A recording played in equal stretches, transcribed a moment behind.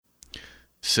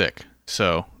sick.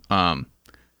 So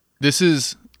this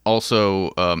is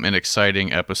also an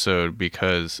exciting episode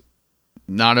because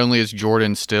not only is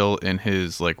Jordan still in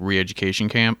his like re-education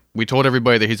camp, we told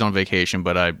everybody that he's on vacation,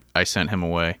 but I sent him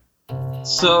away.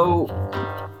 So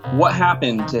what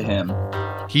happened to him?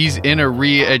 He's in a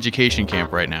re-education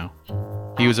camp right now.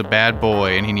 He was a bad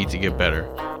boy and he needs to get better.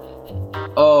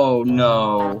 Oh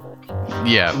no.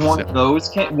 Yeah. One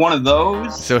of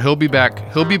those? So he'll be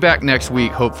back next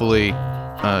week, hopefully,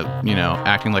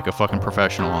 acting like a fucking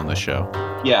professional on this show.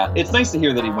 Yeah, it's nice to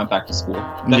hear that he went back to school.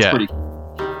 That's pretty cool.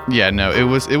 Yeah, no, it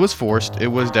was forced. It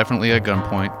was definitely at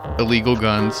gunpoint. Illegal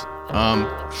guns.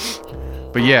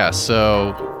 But yeah,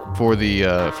 so for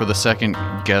the second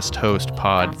guest host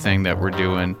pod thing that we're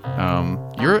doing,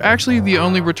 you're actually the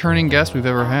only returning guest we've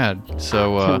ever had.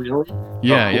 So really?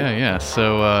 Yeah, cool. yeah.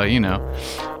 So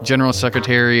General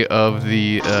Secretary of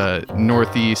the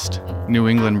Northeast New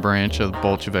England branch of the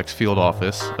Bolsheviks field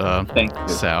office. Thank you,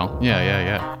 Sal.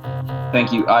 Yeah.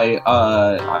 Thank you. I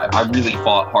really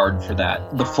fought hard for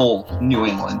that. The full New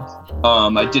England.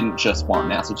 I didn't just want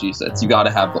Massachusetts. You got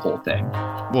to have the whole thing.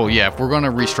 Well, yeah. If we're going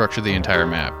to restructure the entire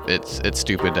map, it's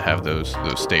stupid to have those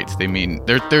states. They mean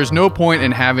there's no point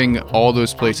in having all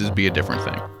those places be a different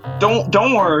thing.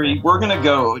 Don't worry. We're gonna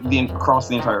go across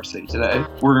the entire state today.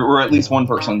 We're at least one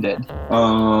person did.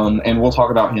 And we'll talk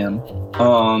about him.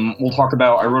 We'll talk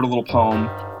about. I wrote a little poem.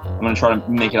 I'm gonna try to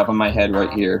make it up in my head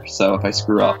right here. So if I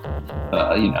screw up,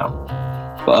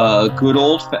 good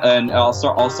old. And I'll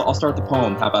start the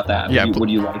poem. How about that? Yeah. Would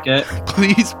you like it?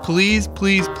 Please.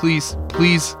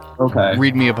 Okay.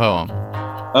 Read me a poem.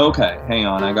 Okay, hang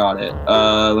on, I got it.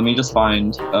 Let me just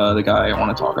find the guy I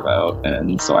want to talk about,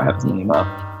 and so I have his name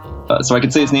up. So I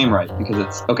can say his name right, because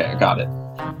it's... Okay, I got it.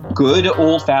 Good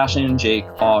old-fashioned Jake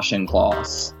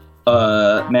Auchincloss.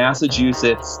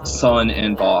 Massachusetts son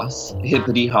and boss.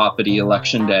 Hippity-hoppity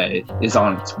election day is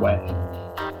on its way.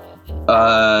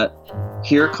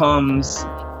 Here comes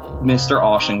Mr.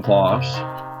 Auchincloss,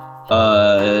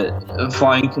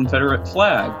 flying Confederate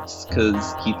flags,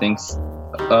 because he thinks...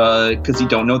 because he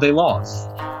don't know they lost.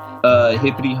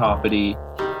 Hippity-hoppity.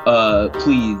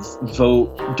 Please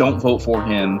don't vote for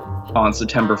him on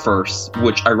September 1st,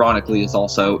 which ironically is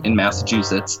also in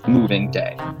Massachusetts moving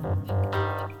day.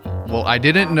 Well, I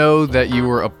didn't know that you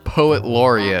were a poet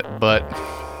laureate, but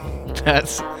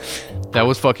that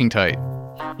was fucking tight.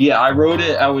 Yeah, I wrote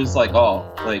it. I was like,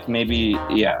 maybe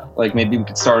we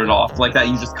could start it off like that.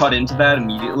 You just cut into that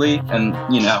immediately, and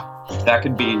that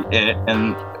could be it.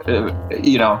 And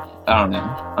I don't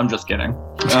know. I'm just kidding.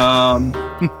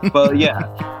 But yeah.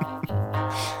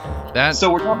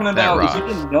 So we're talking about, if you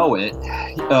didn't know it,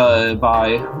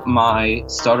 by my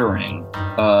stuttering,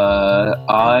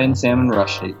 I'm Salmon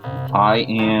Rushdie. I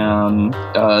am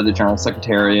the General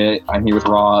Secretariat. I'm here with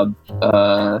Rob,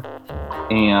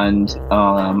 and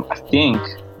I think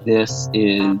this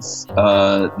is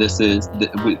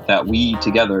that we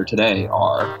together today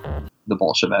are the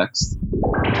Bolsheviks.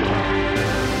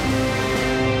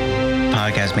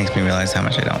 Podcast makes me realize how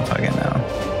much I don't fucking know.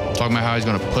 Talking about how he's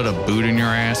going to put a boot in your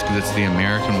ass because it's the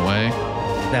American way.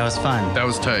 That was fun. That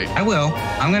was tight. I will.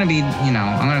 I'm going to be,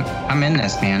 I'm in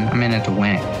this, man. I'm in it to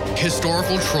win.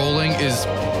 Historical trolling is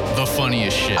the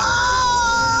funniest shit.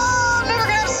 Oh, never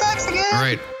gonna have sex again. All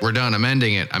right, we're done. I'm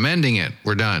ending it.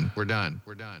 We're done.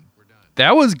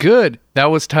 That was good.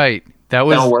 That was tight.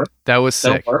 That'll work. That was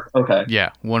sick. That'll work? Okay.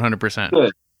 Yeah, 100%.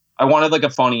 Good. I wanted like a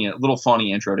little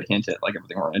funny intro to hint at like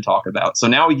everything we're going to talk about. So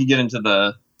now we can get into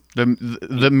the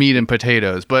meat and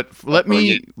potatoes. But let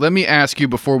me ask you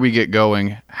before we get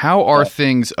going, how are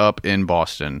things up in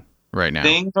Boston right now?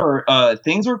 Things are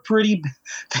pretty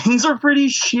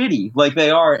shitty, like they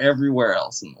are everywhere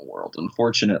else in the world,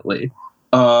 unfortunately.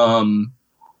 But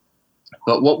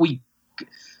what we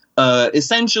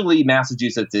essentially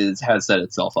Massachusetts has set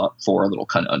itself up for a little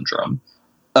conundrum.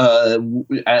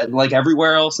 Like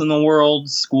everywhere else in the world,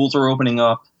 schools are opening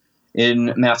up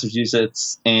in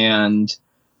Massachusetts, and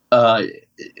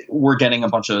we're getting a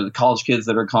bunch of college kids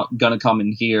that are going to come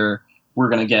in here. We're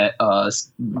going to get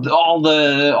all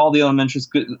the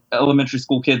elementary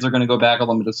school kids are going to go back. All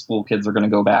the middle school kids are going to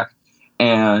go back,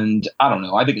 and I don't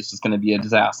know. I think it's just going to be a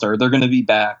disaster. They're going to be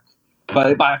back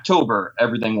by October.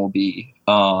 Everything will be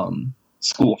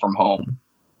school from home.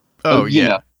 Oh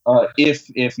yeah. If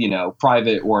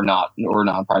private or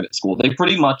non-private school, they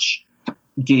pretty much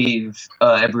gave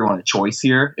everyone a choice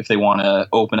here if they want to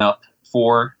open up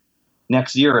for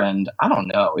next year. And I don't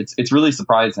know, it's really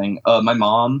surprising. My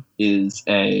mom is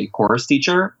a chorus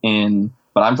teacher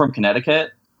but I'm from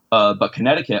Connecticut. But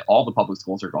Connecticut, all the public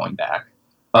schools are going back.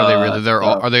 Are they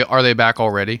really? Are they back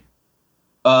already?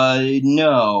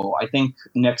 No, I think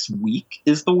next week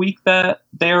is the week that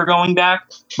they are going back.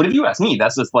 But if you ask me,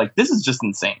 that's just like, this is just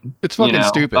insane. It's fucking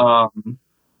stupid.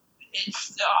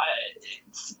 It's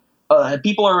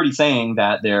people are already saying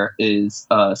that there is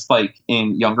a spike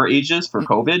in younger ages for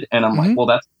COVID, and I'm like, well,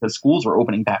 that's because schools are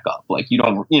opening back up. Like, you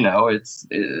don't, it's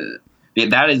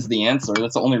that is the answer.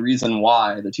 That's the only reason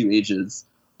why the two ages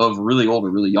of really old or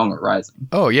really young are rising.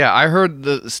 Oh yeah, I heard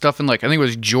the stuff in, like, I think it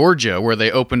was Georgia, where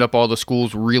they opened up all the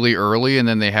schools really early, and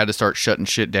then they had to start shutting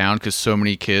shit down because so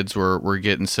many kids were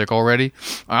getting sick already.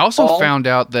 I also found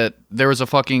out that there was a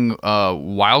fucking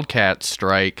wildcat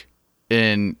strike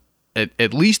in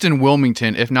at least in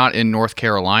Wilmington, if not in North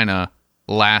Carolina,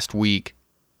 last week,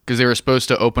 because they were supposed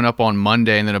to open up on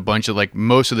Monday, and then a bunch of, like,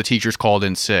 most of the teachers called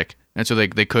in sick, and so they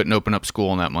couldn't open up school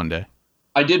on that Monday.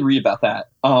 I did read about that.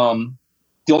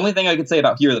 The only thing I could say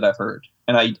about here that I've heard,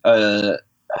 and I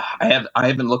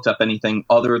haven't looked up anything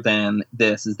other than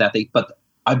this, is that but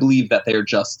I believe that they're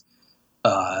just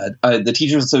the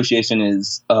Teachers Association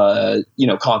is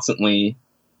constantly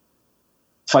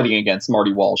fighting against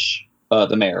Marty Walsh,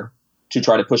 the mayor, to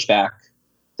try to push back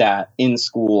that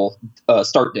in-school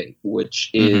start date, which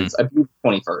is I believe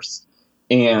 21st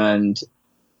and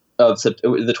of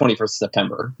the 21st of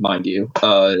September, mind you.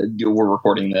 We're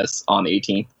recording this on the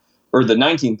 18th. Or the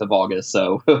 19th of August,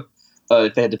 so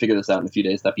if they had to figure this out in a few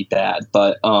days, that'd be bad.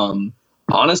 But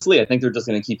honestly, I think they're just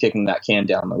going to keep kicking that can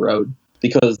down the road,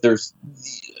 because there's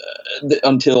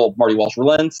until Marty Walsh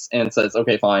relents and says,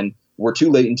 okay, fine, we're too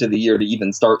late into the year to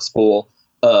even start school.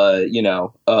 We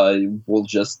will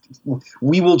just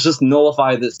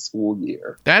nullify this school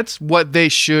year. That's what they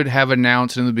should have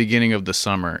announced in the beginning of the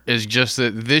summer, is just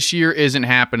that this year isn't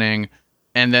happening,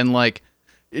 and then, like,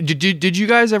 Did you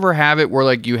guys ever have it where,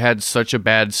 like, you had such a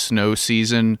bad snow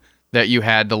season that you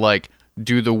had to, like,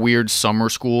 do the weird summer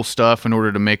school stuff in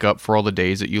order to make up for all the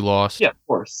days that you lost? Yeah, of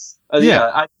course.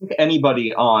 Yeah, I think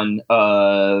anybody on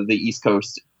the East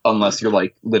Coast, unless you're,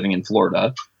 like, living in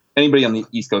Florida, anybody on the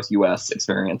East Coast U.S.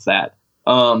 experienced that.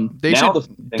 They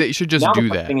should just do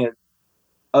that.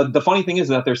 The funny thing is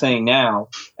that they're saying now,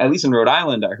 at least in Rhode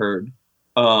Island, I heard,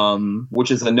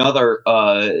 which is another...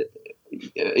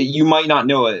 you might not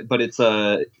know it, but it's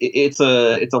a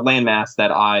landmass that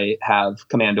I have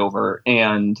command over,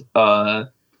 and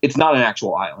it's not an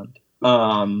actual island.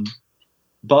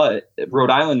 But Rhode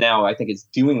Island now, I think, is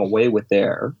doing away with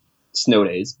their snow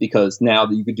days, because now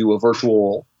that you could do a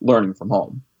virtual learning from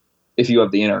home if you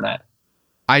have the internet.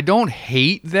 I don't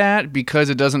hate that because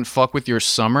it doesn't fuck with your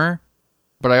summer.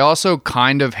 But I also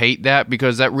kind of hate that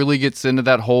because that really gets into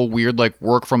that whole weird, like,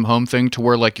 work from home thing to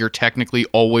where, like, you're technically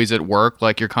always at work.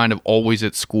 Like, you're kind of always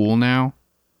at school now.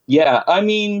 Yeah, I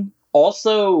mean,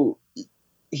 also,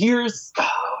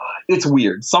 it's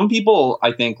weird. Some people,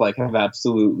 I think, like, have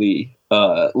absolutely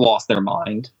lost their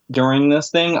mind during this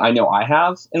thing. I know I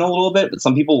have in a little bit, but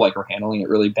some people, like, are handling it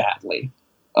really badly.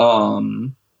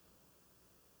 Some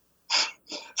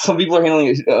people are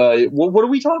handling it. What are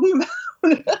we talking about?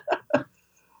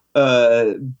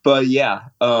 But yeah,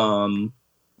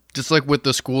 just like with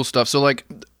the school stuff.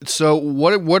 So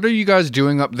what are you guys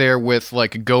doing up there with,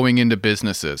 like, going into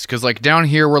businesses? Because, like, down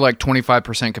here we're like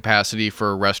 25% capacity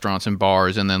for restaurants and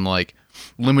bars, and then, like,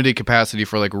 limited capacity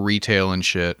for, like, retail and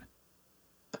shit.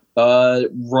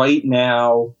 Right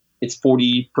now it's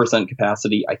 40%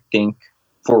 capacity, I think,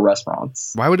 for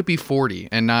restaurants. Why would it be 40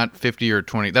 and not 50 or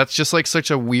 20? That's just, like,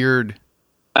 such a weird...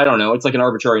 I don't know. It's like an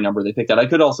arbitrary number they picked out. I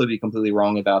could also be completely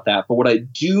wrong about that. But what I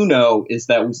do know is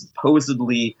that we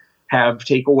supposedly have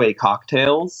takeaway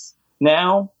cocktails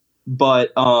now,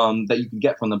 but that you can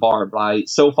get from the bar. But I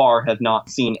so far have not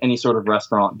seen any sort of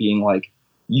restaurant being like,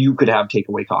 you could have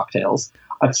takeaway cocktails.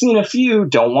 I've seen a few,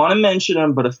 don't want to mention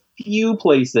them, but a few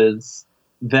places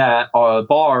that are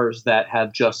bars that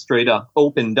have just straight up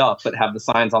opened up, but have the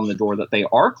signs on the door that they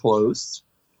are closed,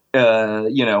 and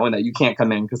that you can't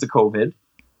come in because of COVID.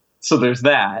 So there's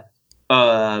that.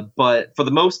 But for the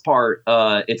most part,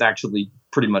 it's actually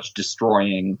pretty much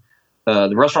destroying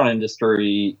the restaurant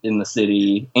industry in the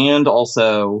city, and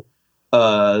also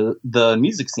the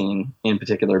music scene in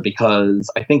particular, because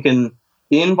I think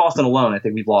in Boston alone, I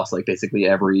think we've lost, like, basically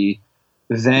every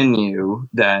venue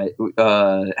that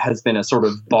has been a sort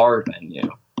of bar venue.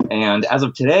 And as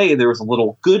of today, there was a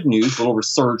little good news, a little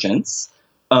resurgence.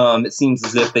 It seems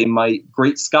as if they might,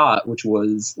 Great Scott, which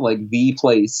was, like, the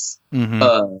place,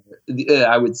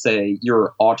 I would say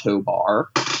your auto bar,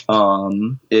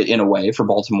 in a way, for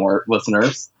Baltimore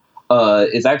listeners,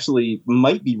 is actually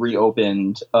might be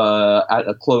reopened at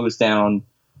a closed down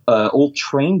old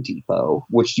train depot,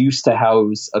 which used to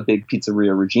house a big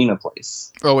Pizzeria Regina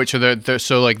place. Oh wait, so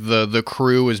so like the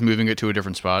crew is moving it to a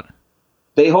different spot?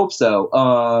 They hope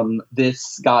so.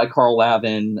 This guy Carl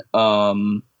Lavin,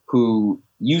 who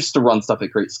used to run stuff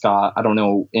at Great Scott, I don't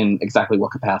know in exactly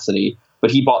what capacity,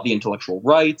 but he bought the intellectual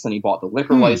rights and he bought the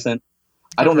liquor license.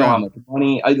 I don't know how much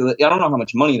money. I don't know how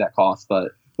much money that costs,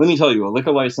 but let me tell you, a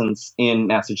liquor license in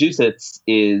Massachusetts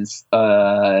is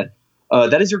that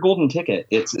is your golden ticket.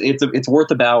 It's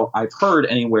worth about, I've heard,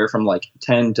 anywhere from like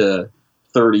 $10,000 to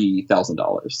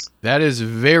 $30,000. That is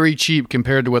very cheap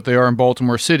compared to what they are in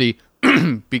Baltimore City,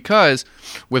 because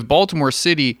with Baltimore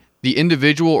City, the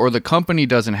individual or the company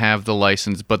doesn't have the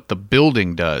license, but the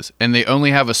building does, and they only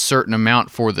have a certain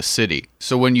amount for the city.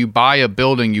 So when you buy a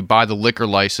building, you buy the liquor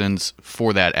license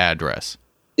for that address.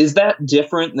 Is that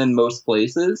different than most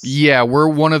places? Yeah, we're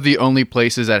one of the only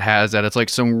places that has that. It's like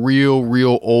some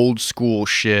real old school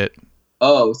shit.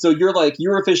 Oh, so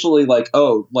you're officially like,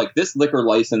 oh, like this liquor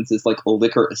license is like a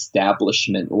liquor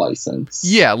establishment license.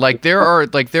 Yeah, like there are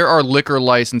liquor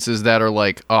licenses that are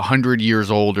like 100 years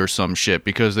old or some shit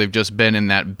because they've just been in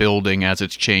that building as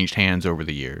it's changed hands over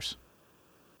the years.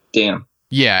 Damn.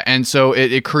 Yeah, and so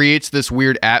it creates this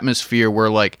weird atmosphere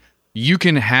where like you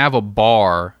can have a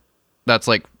bar that's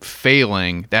like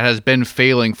failing, that has been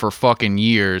failing for fucking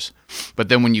years, but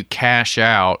then when you cash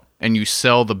out and you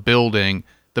sell the building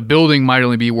might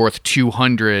only be worth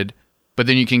 200, but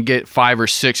then you can get 5 or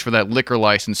 6 for that liquor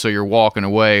license, so you're walking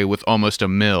away with almost $1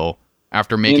 million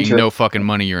after making no fucking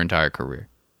money your entire career.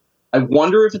 I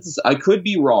wonder if I could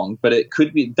be wrong, but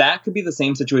that could be the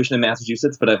same situation in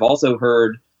Massachusetts, but I've also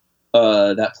heard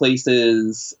that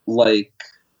places like,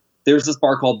 there's this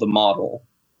bar called The Model,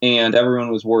 and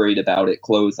everyone was worried about it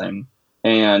closing.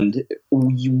 And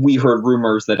we heard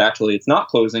rumors that actually it's not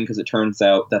closing because it turns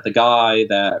out that the guy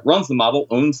that runs The Model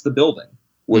owns the building,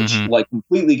 which like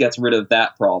completely gets rid of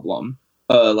that problem.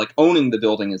 Like owning the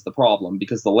building is the problem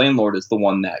because the landlord is the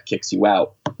one that kicks you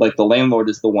out. Like the landlord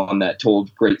is the one that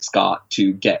told Great Scott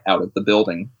to get out of the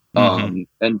building and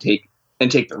take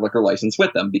their liquor license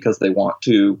with them because they want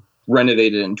to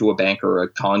renovate it into a bank or a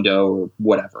condo or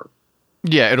whatever.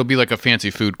 Yeah, it'll be like a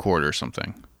fancy food court or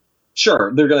something.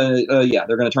 Sure, they're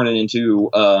gonna turn it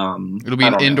into. It'll be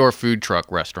an indoor food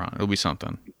truck restaurant. It'll be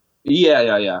something.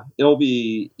 Yeah. It'll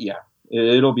be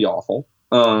awful.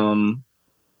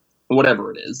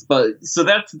 Whatever it is, but so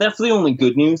that's the only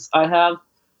good news I have.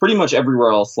 Pretty much everywhere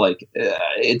else, like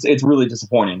it's really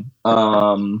disappointing.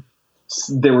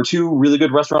 There were 2 really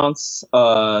good restaurants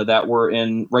that were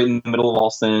right in the middle of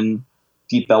Allston.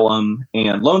 Deep Ellum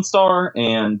and Lone Star,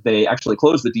 and they actually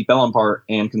closed the Deep Ellum part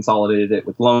and consolidated it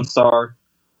with Lone Star.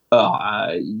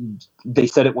 They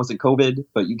said it wasn't COVID,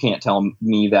 but you can't tell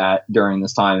me that during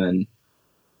this time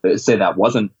and say that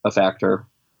wasn't a factor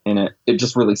in it. It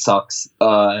just really sucks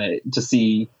to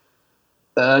see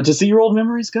your old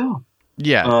memories go.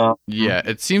 Yeah.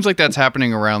 It seems like that's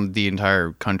happening around the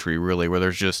entire country, really, where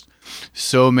there's just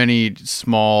so many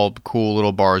small, cool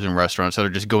little bars and restaurants that are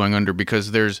just going under because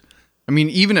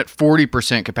even at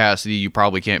 40% capacity, you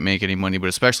probably can't make any money, but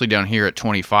especially down here at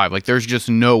 25, like there's just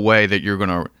no way that you're going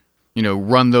to,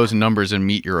 run those numbers and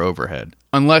meet your overhead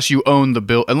unless you own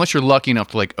unless you're lucky enough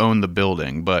to like own the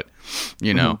building. But,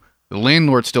 the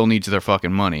landlord still needs their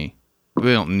fucking money.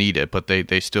 They don't need it, but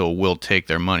they still will take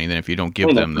their money. Then if you don't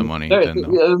give them the money, then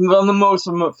for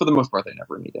the most part, they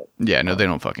never need it. Yeah, no, they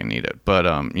don't fucking need it. But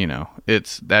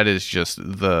that is just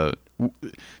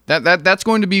that's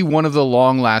going to be one of the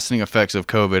long-lasting effects of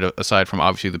COVID, aside from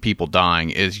obviously the people dying,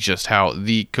 is just how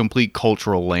the complete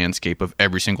cultural landscape of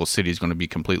every single city is going to be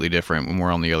completely different when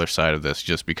we're on the other side of this,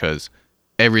 just because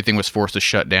everything was forced to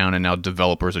shut down and now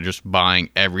developers are just buying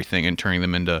everything and turning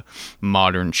them into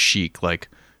modern chic, like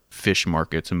fish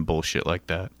markets and bullshit like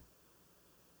that.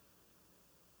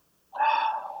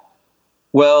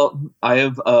 Well, I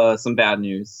have some bad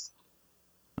news.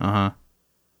 The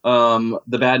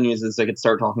bad news is I could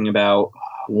start talking about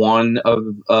one of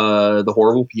the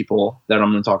horrible people that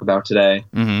I'm going to talk about today.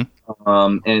 And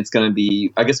it's going to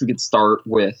be, I guess we're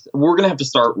going to have to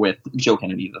start with Joe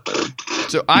Kennedy III.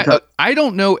 So I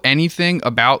don't know anything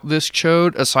about this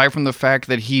chode aside from the fact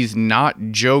that he's not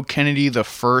Joe Kennedy the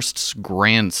First's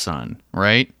grandson,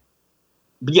 right?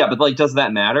 Yeah, but like, does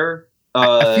that matter?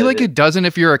 I feel like it doesn't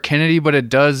if you're a Kennedy, but it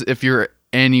does if you're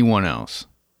anyone else.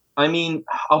 I mean,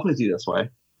 I'll put it to you this way.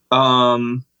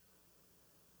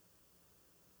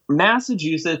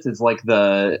 Massachusetts is like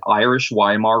the Irish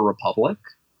Weimar Republic.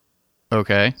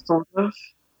 Okay. Sort of.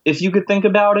 If you could think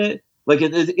about it. Like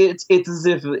it's as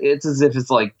if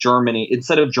it's like Germany,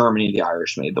 instead of Germany, the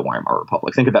Irish made the Weimar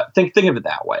Republic. Think of it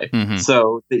that way. Mhm.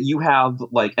 So that you have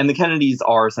like, and the Kennedys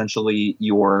are essentially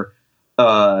your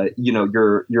von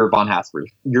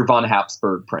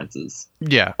Habsburg princes.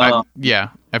 Yeah, I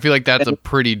feel like that's a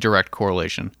pretty direct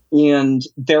correlation. And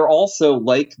they're also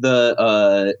like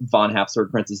the von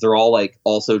Habsburg princes. They're all like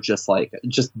also just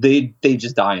they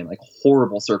just die in like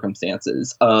horrible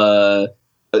circumstances. I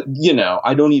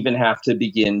don't even have to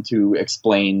begin to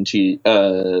explain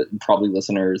to probably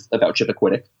listeners about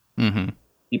Chippaquiddick. Mm-hmm.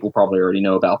 People probably already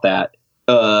know about that.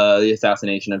 The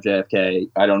assassination of JFK.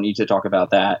 I don't need to talk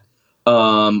about that.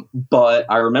 But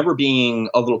I remember being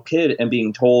a little kid and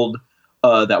being told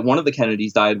that one of the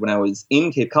Kennedys died when I was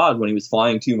in Cape Cod when he was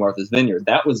flying to Martha's Vineyard.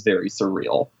 That was very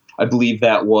surreal. I believe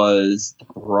that was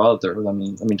brother. Let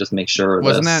me just make sure.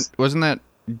 Wasn't that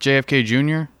JFK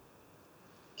Jr.?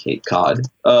 Cape Cod.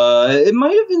 It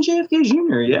might have been JFK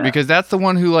Jr. Yeah, because that's the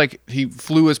one who he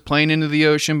flew his plane into the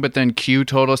ocean, but then Q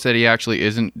told us that he actually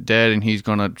isn't dead and he's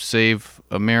gonna save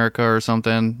America or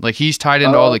something. Like he's tied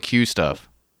into all the Q stuff.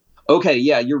 Okay,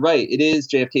 yeah, you're right. It is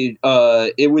JFK.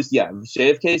 It was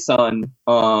JFK's son.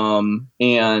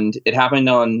 And it happened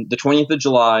on the 20th of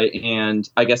July, and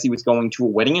I guess he was going to a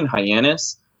wedding in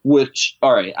Hyannis. Which,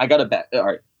 all right, I gotta bet. All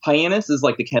right, Hyannis is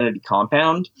like the Kennedy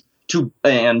compound. To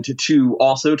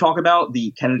also talk about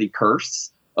the Kennedy curse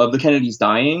of the Kennedys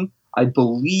dying, I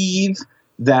believe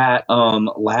that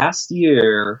last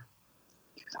year,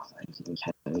 2019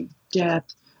 Kennedy death.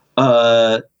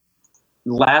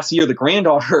 Last year, the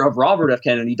granddaughter of Robert F.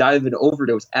 Kennedy died of an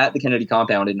overdose at the Kennedy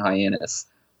compound in Hyannis.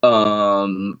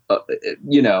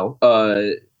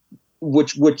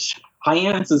 Which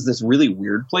Hyannis is this really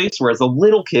weird place where as a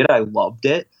little kid, I loved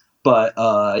it. But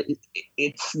then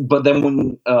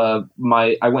when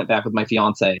I went back with my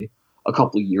fiance a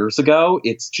couple of years ago,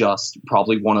 it's just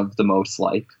probably one of the most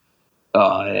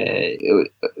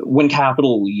when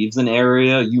Capitol leaves an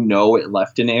area, it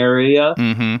left an area.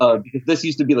 Mm-hmm. Because this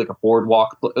used to be like a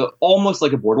boardwalk, almost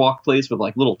like a boardwalk place with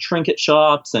like little trinket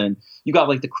shops, and you got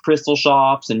like the crystal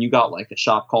shops, and you got like a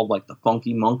shop called like the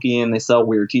Funky Monkey, and they sell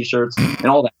weird T-shirts, and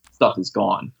all that stuff is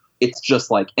gone. It's just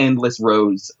like endless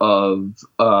rows of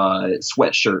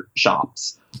sweatshirt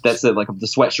shops that said like the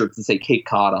sweatshirts that say Cape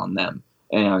Cod on them.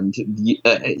 And,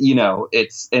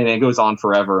 it goes on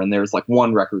forever. And there's like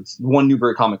one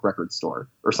Newbury comic record store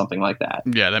or something like that.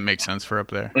 Yeah, that makes sense for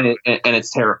up there. And it's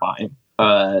terrifying,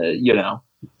 so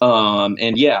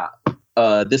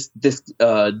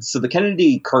the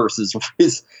Kennedy curse is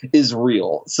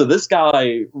real. So this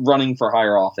guy running for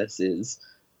higher office is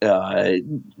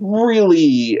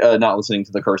really not listening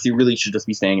to the curse. He really should just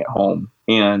be staying at home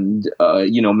and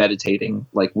meditating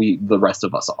like the rest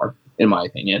of us are, in my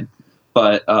opinion.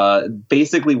 But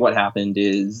basically what happened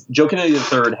is Joe Kennedy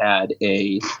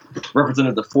III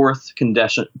represented the 4th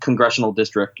congressional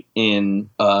district in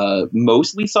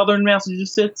mostly southern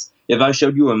Massachusetts. If I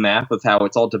showed you a map of how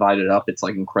it's all divided up, it's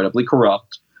like incredibly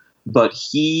corrupt. But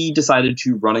he decided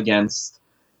to run against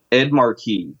Ed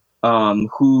Markey,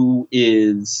 who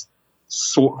he's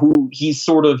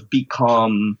sort of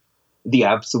become the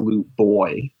absolute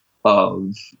boy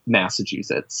of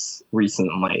Massachusetts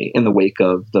recently in the wake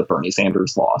of the Bernie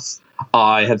Sanders loss.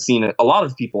 I have seen a lot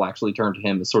of people actually turn to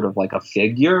him as sort of like a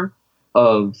figure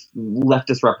of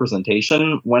leftist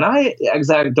representation, when I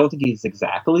don't think he's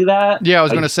exactly that. Yeah, I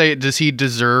was going to say, does he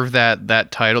deserve that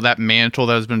title, that mantle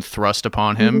that has been thrust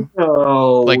upon him?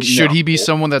 No. Should he be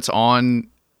someone that's on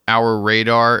our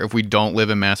radar if we don't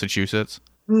live in Massachusetts?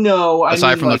 No.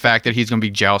 Aside from the fact that he's going to be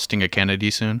jousting a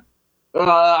Kennedy soon?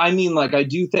 I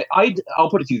do think I'll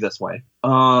put it to you this way.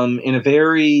 In a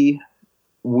very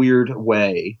weird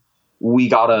way, we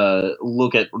gotta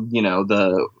look at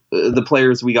the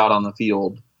players we got on the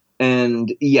field,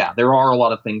 and yeah, there are a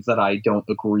lot of things that I don't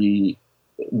agree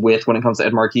with when it comes to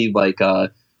Ed Markey.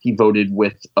 He voted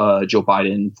with Joe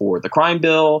Biden for the crime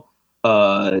bill,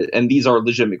 and these are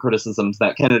legitimate criticisms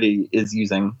that Kennedy is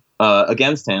using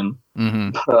against him.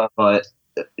 Mm-hmm. But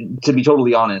to be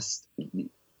totally honest,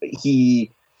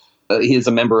 he is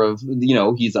a member of,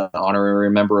 he's an honorary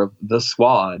member of the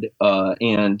squad,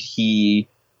 and he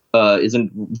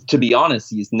isn't, to be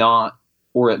honest, he's not,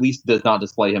 or at least does not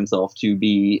display himself to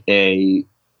be a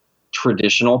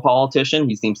traditional politician.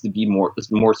 He seems to be more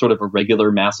sort of a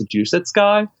regular Massachusetts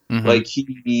guy.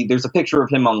 Mm-hmm. There's a picture of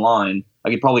him online.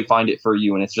 I could probably find it for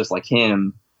you, and it's just like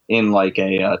him in like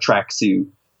a tracksuit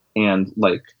and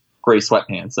like gray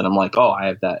sweatpants, and I'm like, oh, I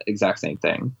have that exact same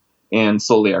thing. And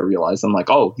slowly I realized, I'm like,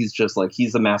 oh,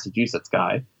 he's a Massachusetts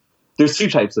guy. There's two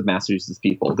types of Massachusetts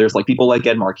people. There's like people like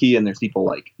Ed Markey, and there's people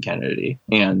like Kennedy.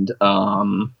 And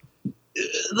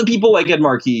the people like Ed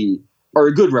Markey are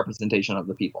a good representation of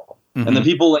the people, and the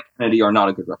people like Kennedy are not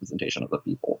a good representation of the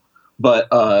people. But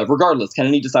regardless,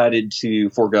 Kennedy decided to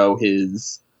forego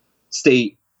his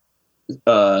state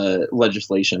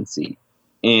legislation seat,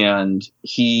 and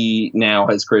he now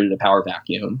has created a power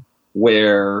vacuum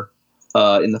where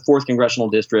in the 4th congressional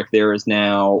district there is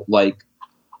now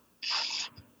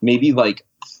maybe I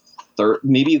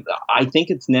think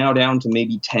it's now down to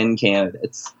maybe 10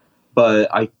 candidates, but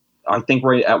I think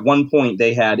right at one point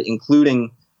they had,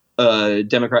 including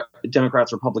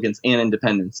Democrats, Republicans, and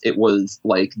Independents, it was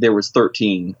like there was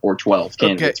 13 or 12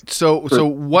 candidates. Okay, so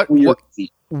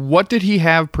what did he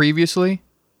have previously?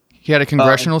 He had a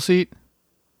congressional seat?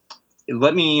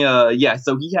 Let me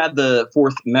so he had the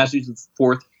Massachusetts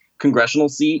 4th congressional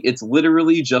seat. It's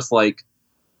literally just like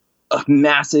a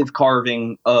massive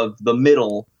carving of the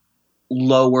middle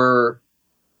lower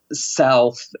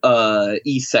south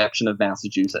east section of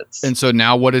Massachusetts. And so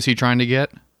now what is he trying to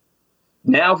get?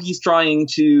 Now he's trying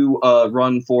to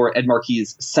run for Ed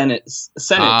Markey's Senate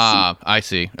seat. I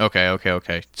see.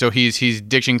 Okay. So he's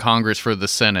ditching Congress for the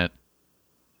Senate.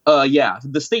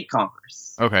 The state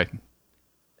Congress. Okay.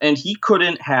 And he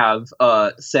couldn't have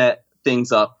set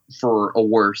things up for a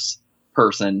worse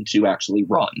person to actually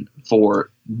run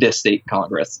for this state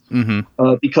Congress.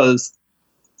 Because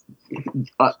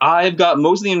I've got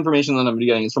most of the information that I'm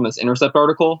getting is from this Intercept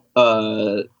article,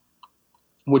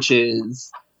 which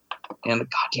is, and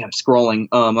goddamn scrolling.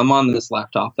 I'm on this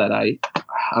laptop that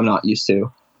I'm not used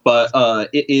to, but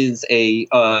it is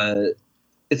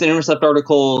it's an Intercept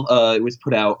article. It was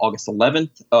put out August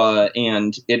 11th,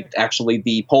 and it actually,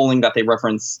 the polling that they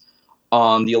reference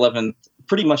on the 11th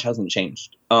pretty much hasn't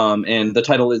changed. And the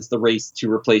title is "The Race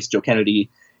to Replace Joe Kennedy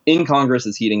in Congress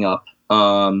is Heating Up."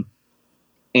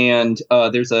 And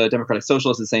there's a Democratic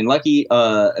Socialist, Zane Leckie,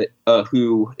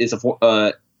 who is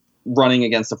running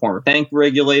against a former bank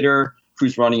regulator,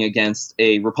 who's running against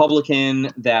a Republican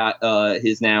that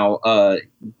is now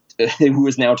who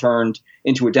is now turned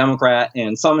into a Democrat,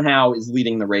 and somehow is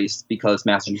leading the race because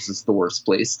Massachusetts is the worst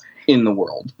place in the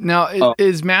world. Now,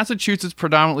 is Massachusetts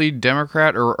predominantly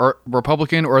Democrat or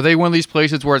Republican, or are they one of these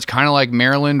places where it's kind of like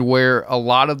Maryland, where a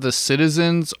lot of the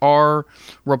citizens are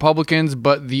Republicans,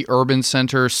 but the urban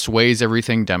center sways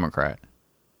everything Democrat?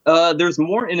 There's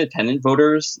more independent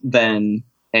voters than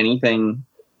anything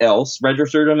else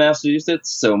registered in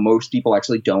Massachusetts, so most people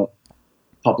actually don't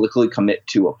publicly commit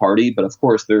to a party, but of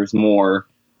course there's more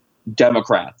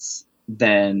Democrats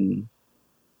than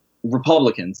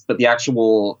Republicans. But the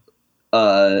actual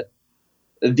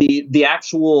the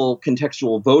actual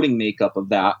contextual voting makeup of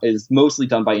that is mostly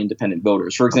done by independent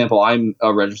voters. For example, I'm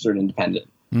a registered independent.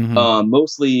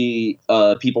 Mostly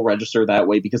people register that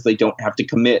way because they don't have to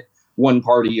commit one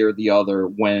party or the other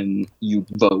when you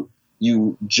vote.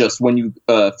 You just,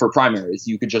 for primaries,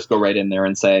 you could just go right in there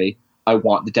and say, I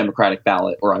want the Democratic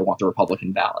ballot or I want the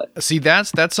Republican ballot. See,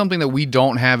 that's something that we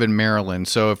don't have in Maryland.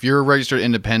 So if you're a registered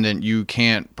independent, you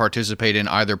can't participate in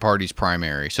either party's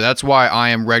primary. So that's why I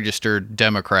am registered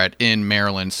Democrat in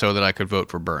Maryland, so that I could vote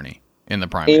for Bernie in the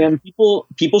primary. And people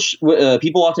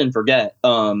often forget.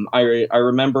 I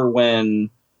remember when.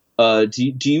 Do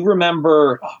you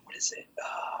remember? Oh, what is it?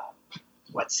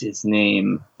 What's his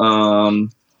name?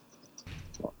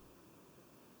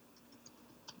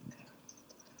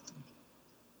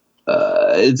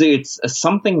 It's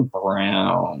something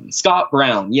Brown. Scott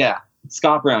Brown. Yeah.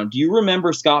 Scott Brown. Do you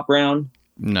remember Scott Brown?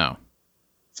 No.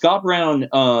 Scott Brown,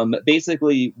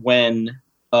 basically when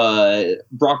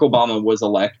Barack Obama was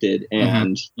elected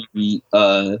and he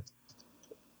hang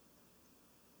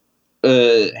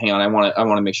on, I want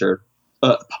to make sure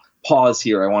pause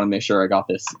here. I want to make sure I got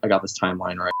this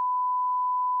timeline right.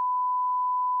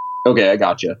 Okay, I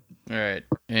got you. All right.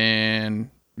 And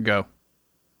go.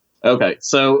 Okay,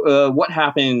 so what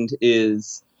happened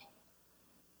is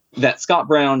that Scott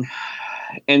Brown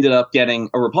ended up getting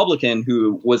a Republican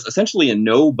who was essentially a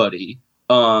nobody.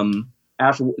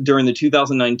 During the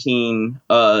 2019,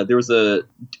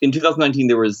 in 2019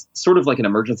 there was sort of like an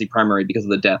emergency primary because of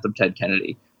the death of Ted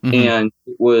Kennedy, and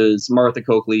it was Martha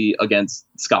Coakley against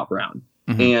Scott Brown,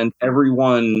 and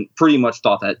everyone pretty much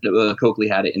thought that Coakley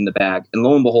had it in the bag, and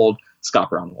lo and behold, Scott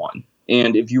Brown won.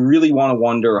 And if you really want to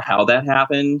wonder how that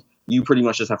happened, you pretty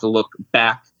much just have to look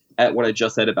back at what I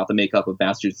just said about the makeup of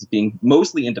Massachusetts being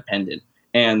mostly independent,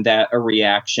 and that a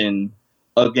reaction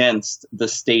against the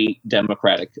state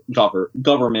Democratic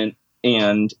government,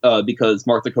 and because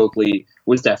Martha Coakley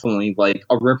was definitely like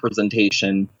a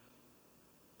representation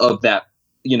of that,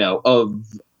 of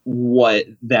what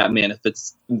that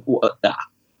manifests.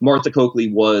 Martha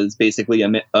Coakley was basically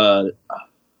all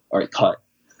right, cut.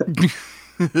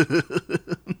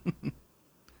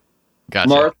 Gotcha.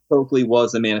 Martha Coakley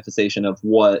was a manifestation of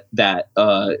what that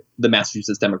the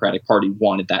Massachusetts Democratic Party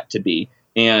wanted that to be.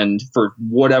 And for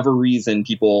whatever reason,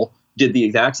 people did the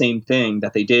exact same thing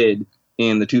that they did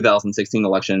in the 2016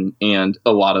 election. And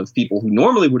a lot of people who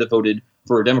normally would have voted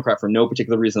for a Democrat for no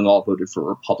particular reason all voted for a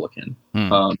Republican.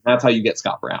 That's how you get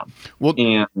Scott Brown. Well,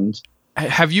 and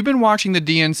have you been watching the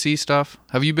DNC stuff?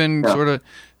 Have you been sort of...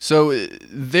 So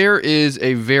there is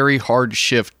a very hard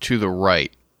shift to the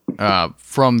right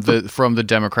from the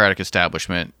Democratic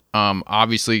establishment.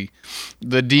 Obviously,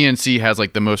 the DNC has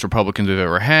like the most Republicans we've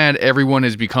ever had. Everyone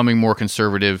is becoming more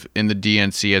conservative in the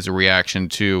DNC as a reaction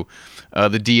to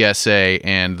the DSA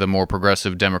and the more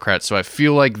progressive Democrats. So I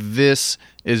feel like this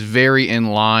is very in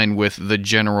line with the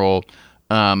general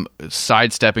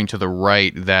sidestepping to the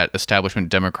right that establishment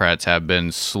Democrats have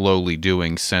been slowly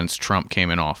doing since Trump came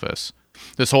in office.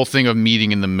 This whole thing of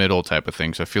meeting in the middle type of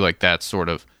thing. So I feel like that sort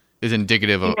of is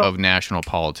indicative of national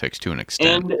politics to an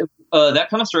extent. And that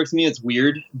kind of strikes me as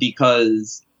weird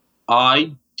because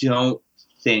I don't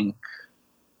think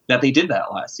that they did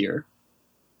that last year.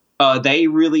 They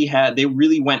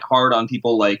really went hard on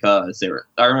people like Sarah.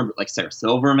 I remember like Sarah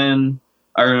Silverman.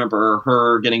 I remember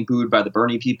her getting booed by the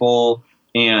Bernie people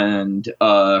and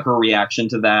her reaction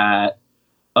to that.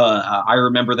 I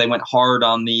remember they went hard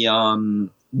on the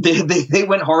they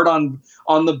went hard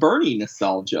on the Bernie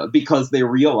nostalgia because they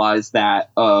realized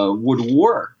that would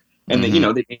work. And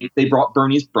they brought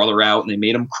Bernie's brother out and they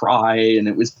made him cry and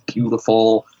it was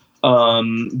beautiful.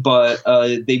 But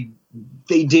they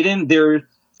didn't. They're,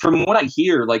 from what I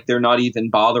hear, like they're not even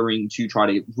bothering to try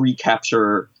to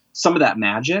recapture some of that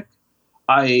magic.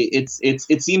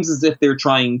 It seems as if they're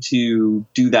trying to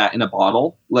do that in a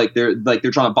bottle. Like they're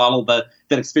trying to bottle that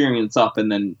experience up and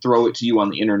then throw it to you on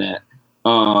the internet,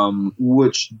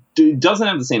 which doesn't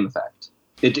have the same effect.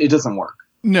 It doesn't work.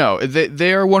 No,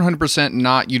 they are 100%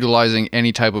 not utilizing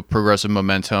any type of progressive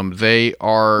momentum. They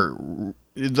are,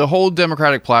 the whole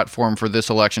Democratic platform for this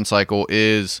election cycle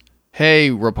is,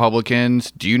 hey, Republicans,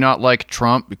 do you not like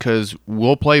Trump? Because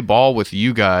we'll play ball with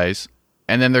you guys.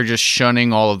 And then they're just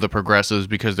shunning all of the progressives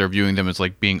because they're viewing them as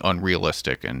like being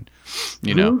unrealistic and,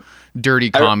 dirty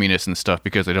communists and stuff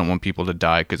because they don't want people to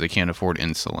die because they can't afford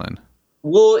insulin.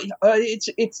 Well,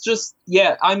 it's just,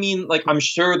 yeah, I mean, like, I'm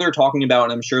sure they're talking about,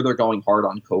 and I'm sure they're going hard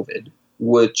on COVID,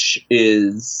 which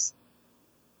is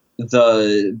it's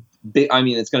going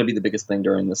to be the biggest thing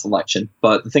during this election.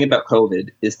 But the thing about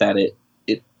COVID is that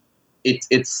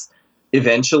it's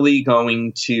eventually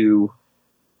going to,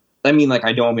 I mean, like,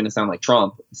 I know I'm going to sound like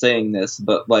Trump saying this,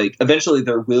 but like, eventually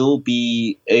there will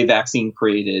be a vaccine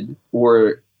created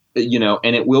or,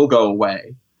 and it will go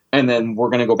away. And then we're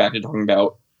going to go back to talking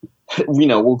about,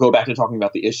 we'll go back to talking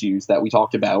about the issues that we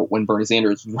talked about when Bernie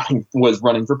Sanders was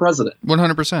running for president.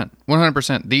 100%.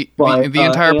 100%. The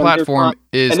entire platform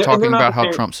is talking about how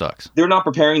Trump sucks. They're not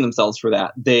preparing themselves for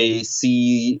that. They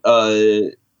see,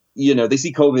 they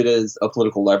see COVID as a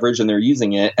political leverage and they're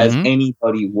using it as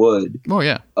anybody would. Oh,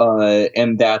 yeah.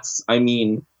 And that's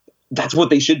what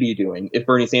they should be doing. If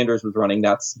Bernie Sanders was running,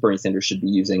 Bernie Sanders should be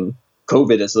using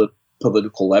COVID as a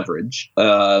political leverage.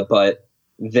 But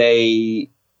they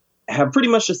have pretty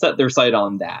much just set their sight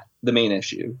on that, the main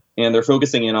issue. And they're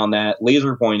focusing in on that,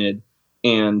 laser pointed.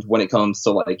 And when it comes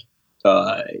to like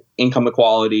income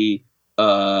equality,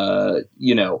 getting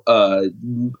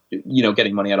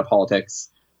money out of politics,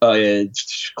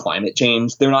 climate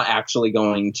change, they're not actually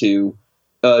going to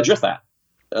address that.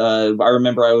 I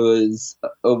remember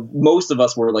most of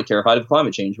us were like terrified of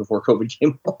climate change before COVID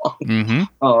came along.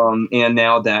 And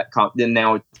now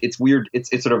it's weird. It's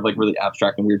sort of like really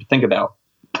abstract and weird to think about.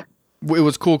 It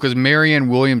was cool because Marianne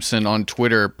Williamson on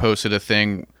Twitter posted a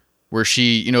thing where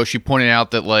she pointed out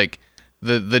that like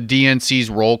the DNC's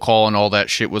roll call and all that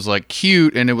shit was like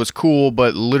cute and it was cool,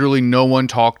 but literally no one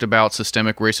talked about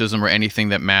systemic racism or anything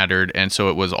that mattered, and so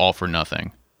it was all for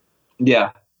nothing.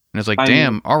 Yeah. And it's like,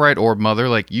 all right, Orb Mother,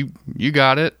 like you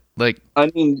got it. Like, I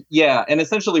mean, yeah, and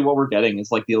essentially what we're getting is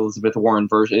like the Elizabeth Warren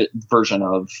version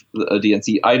of a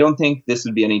DNC. I don't think this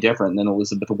would be any different than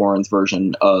Elizabeth Warren's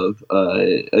version of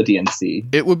a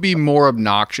DNC. It would be more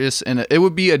obnoxious, and it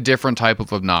would be a different type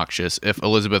of obnoxious if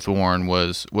Elizabeth Warren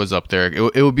was up there.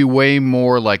 It would be way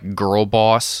more like girl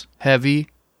boss heavy.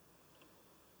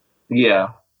 Yeah.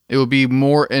 It would be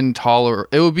more intolerant.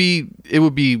 It would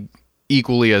be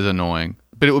equally as annoying.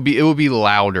 But it would be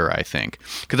louder, I think.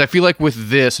 Because I feel like with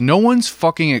this, no one's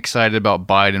fucking excited about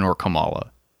Biden or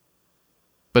Kamala.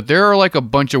 But there are like a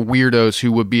bunch of weirdos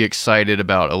who would be excited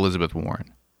about Elizabeth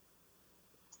Warren.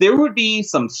 There would be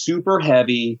some super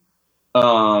heavy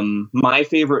my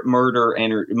favorite murder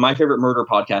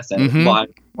podcast and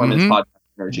live performance podcast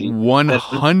energy.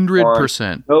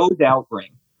 100%. No doubt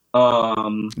ring.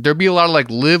 There'd be a lot of like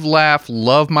live, laugh,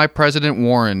 love my President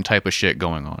Warren type of shit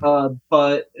going on.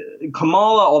 But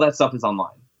Kamala, all that stuff is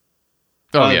online.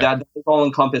 Oh yeah, that is all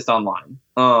encompassed online.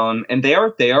 And they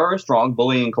are a strong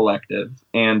bullying collective,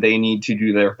 and they need to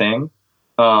do their thing.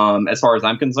 As far as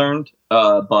I'm concerned,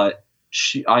 but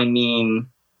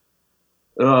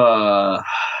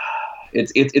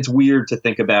it's weird to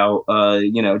think about.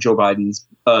 Joe Biden's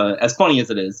as funny as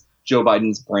it is, Joe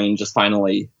Biden's brain just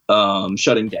finally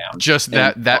shutting down. Just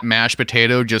that mashed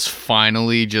potato just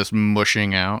finally just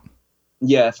mushing out.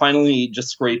 Yeah, finally just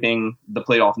scraping the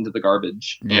plate off into the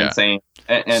garbage and saying,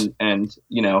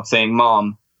 saying,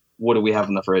 Mom, what do we have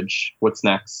in the fridge? What's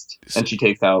next? And she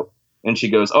takes out and she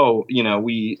goes,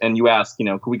 you ask,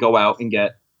 could we go out and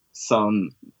get some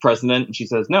president? And she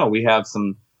says, no, we have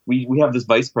this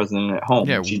vice president at home.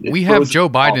 Yeah, we have Joe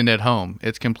Biden at home.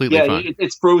 It's completely fine.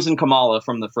 It's frozen Kamala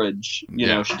from the fridge. We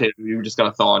just got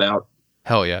to thaw it out.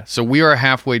 Hell yeah. So we are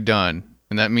halfway done,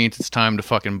 and that means it's time to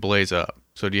fucking blaze up.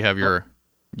 So do you have your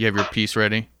piece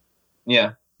ready?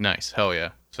 Yeah. Nice. Hell yeah.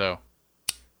 So.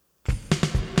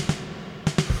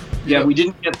 Yeah, we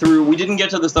didn't get to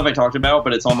the stuff I talked about,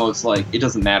 but it's almost like it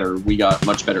doesn't matter. We got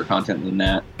much better content than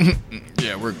that.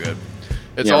 Yeah, we're good.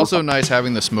 It's also nice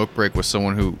having the smoke break with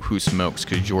someone who smokes,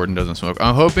 because Jordan doesn't smoke.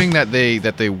 I'm hoping that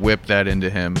they whip that into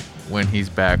him when he's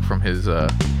back from his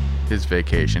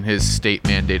vacation, his state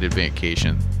mandated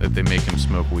vacation, that they make him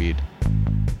smoke weed.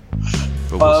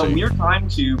 Weird time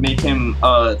to make him go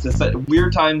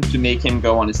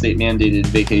on a state mandated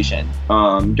vacation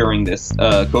during this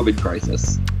COVID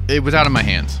crisis. It was out of my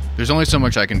hands. There's only so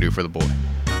much I can do for the boy.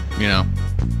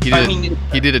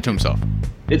 He did it to himself.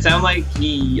 It sounded like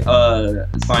he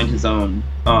signed his own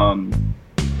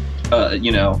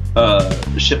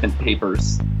shipment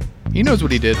papers. He knows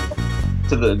what he did.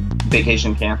 To the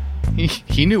vacation camp.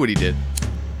 He knew what he did.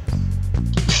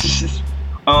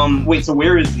 Wait, so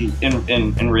where is he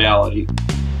in reality?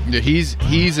 Yeah, he's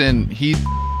in.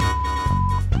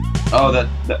 Oh,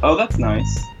 that's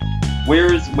nice.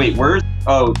 Where's?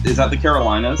 Oh, is that the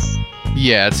Carolinas?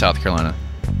 Yeah, it's South Carolina.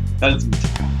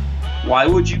 Why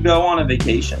would you go on a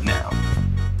vacation now?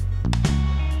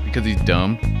 Because he's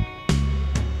dumb.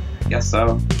 I guess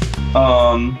so.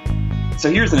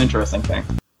 So here's an interesting thing.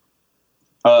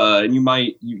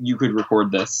 You could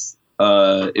record this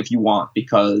if you want,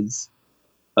 because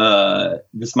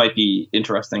this might be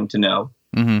interesting to know.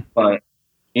 Mm-hmm. But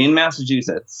in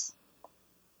Massachusetts,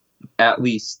 at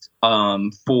least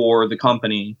for the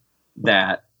company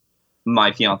that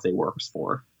my fiance works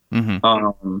for,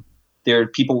 there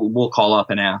people will call up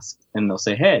and ask, and they'll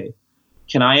say, "Hey,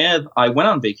 I went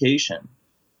on vacation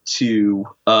to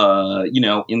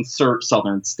insert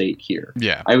southern state here.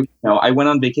 Yeah, I went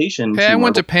on vacation. Hey, I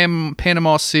went to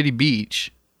Panama City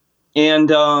Beach, and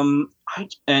now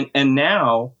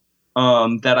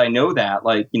that I know that,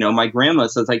 my grandma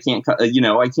says I can't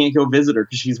go visit her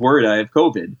because she's worried I have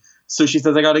COVID. So she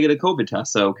says I got to get a COVID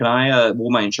test. So will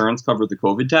my insurance cover the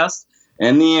COVID test?"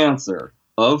 And the answer,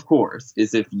 of course,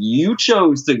 is if you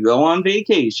chose to go on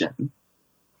vacation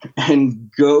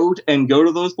and go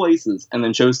to those places and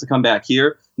then chose to come back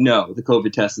here, no, the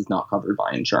COVID test is not covered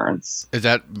by insurance. Is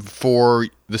that for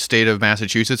the state of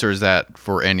Massachusetts, or is that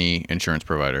for any insurance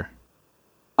provider?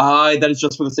 That is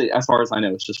just for the state. As far as I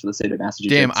know, it's just for the state of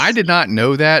Massachusetts. Damn, I did not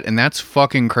know that, and that's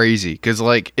fucking crazy. Because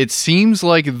it seems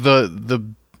like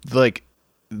the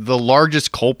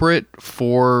largest culprit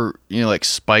for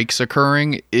spikes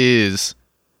occurring is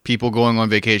people going on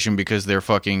vacation because they're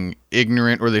fucking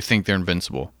ignorant or they think they're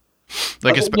invincible.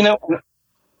 And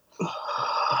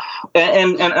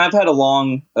I've had a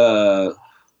long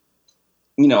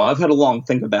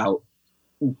think about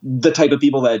the type of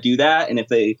people that do that, and if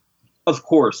they, of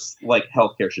course,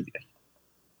 healthcare should be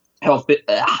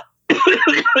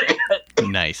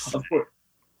nice. Of course.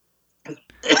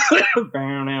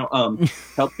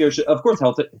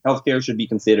 Healthcare should be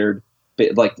considered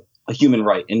like a human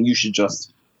right, and you should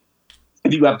just,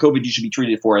 if you have COVID, you should be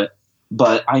treated for it.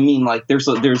 But I mean,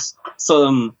 there's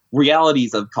some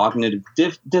realities of cognitive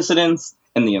dissonance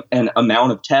and the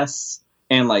amount of tests,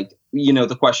 and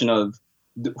the question of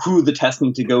who the tests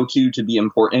need to go to be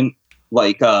important.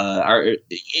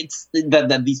 It's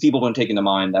that these people don't take into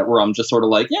mind that, where I'm just sort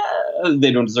of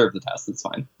they don't deserve the test. It's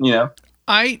fine,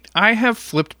 I have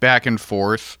flipped back and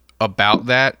forth about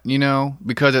that,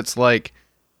 because it's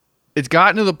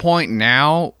gotten to the point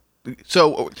now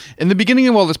So in the beginning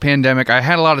of all this pandemic, I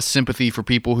had a lot of sympathy for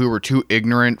people who were too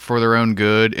ignorant for their own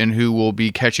good and who will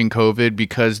be catching COVID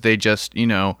because they just,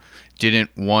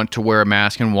 didn't want to wear a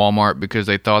mask in Walmart because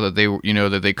they thought that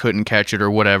that they couldn't catch it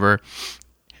or whatever.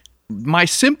 My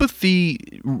sympathy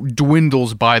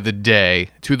dwindles by the day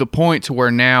to the point to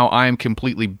where now I am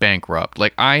completely bankrupt.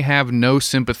 Like, I have no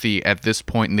sympathy at this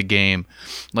point in the game,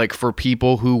 like, for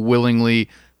people who willingly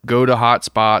go to hot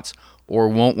spots or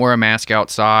won't wear a mask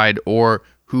outside, or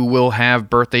who will have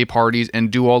birthday parties and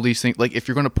do all these things. Like, if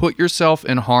you're going to put yourself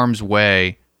in harm's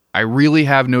way, I really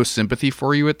have no sympathy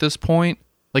for you at this point.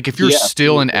 Like, if you're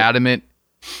still an adamant,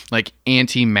 like,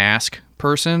 anti-mask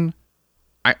person,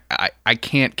 I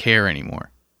can't care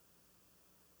anymore.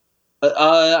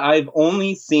 I've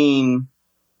only seen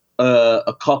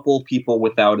a couple people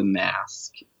without a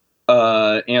mask.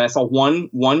 And I saw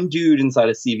one dude inside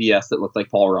a CVS that looked like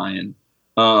Paul Ryan.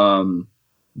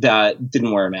 That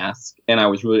didn't wear a mask, and I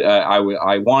was really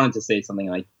I wanted to say something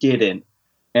and I didn't,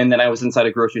 and then I was inside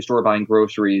a grocery store buying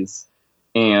groceries,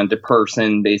 and a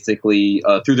person basically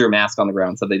threw their mask on the ground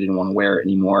and said they didn't want to wear it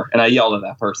anymore, and I yelled at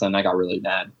that person and I got really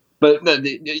mad. But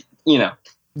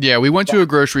yeah, we went to a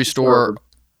grocery store.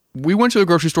 We went to a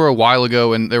grocery store a while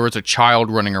ago, and there was a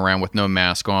child running around with no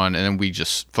mask on, and then we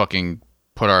just fucking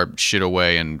put our shit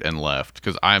away and left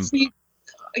because I'm.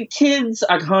 Kids,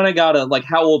 I kind of gotta, like,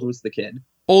 how old was the kid?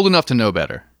 Old enough to know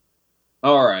better.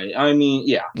 All right. I mean,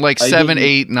 yeah. Like 7,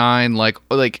 8, 9, like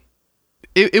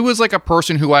it was like a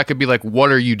person who I could be like,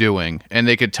 what are you doing? And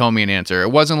they could tell me an answer.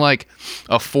 It wasn't like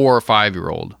a 4 or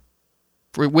 5-year-old.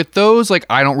 With those, like,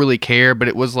 I don't really care, but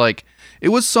it was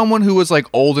someone who was like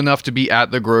old enough to be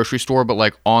at the grocery store, but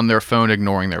like on their phone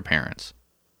ignoring their parents.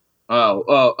 Oh.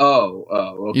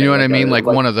 Okay. You know what I mean? Like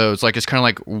one of those. Like, it's kind of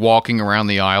like walking around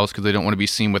the aisles because they don't want to be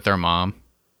seen with their mom.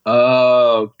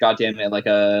 Oh, goddamn it! Like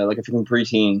a freaking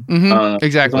preteen. Mm-hmm.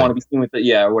 Exactly. Doesn't want to be seen with it.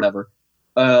 Yeah, or whatever.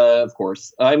 Of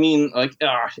course. I mean, like,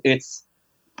 it's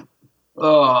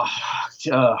gonna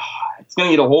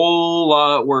get a whole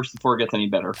lot worse before it gets any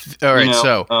better. All right.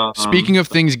 So, speaking of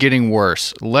things getting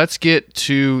worse, let's get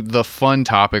to the fun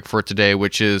topic for today,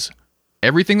 which is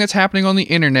everything that's happening on the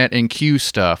internet and Q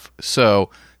stuff.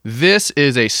 So this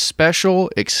is a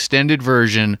special extended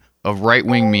version of Right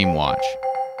Wing Meme Watch.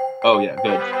 Oh yeah,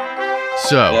 good.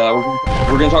 So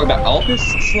we're gonna talk about Alpus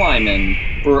Slyman,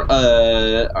 or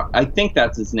I think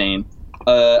that's his name.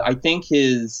 I think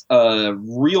his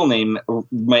real name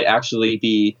might actually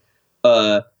be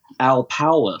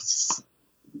Alpaulus,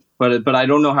 but I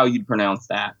don't know how you'd pronounce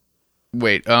that.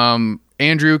 Wait,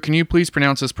 Andrew, can you please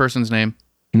pronounce this person's name?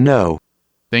 No.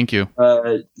 Thank you.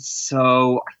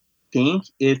 So I think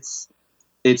it's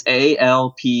Alpalus.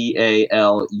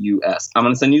 I'm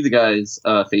going to send you the guy's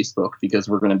Facebook because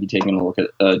we're going to be taking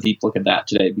a deep look at that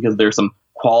today because there's some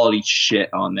quality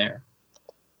shit on there.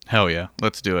 Hell yeah,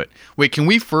 let's do it. Wait, can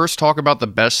we first talk about the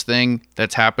best thing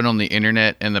that's happened on the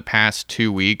internet in the past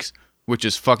 2 weeks, which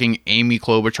is fucking Amy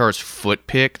Klobuchar's foot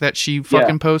pic that she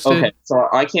fucking posted? Okay, so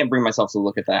I can't bring myself to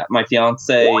look at that. My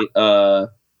fiance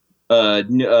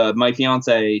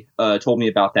told me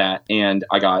about that, and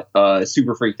I got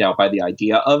super freaked out by the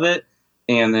idea of it.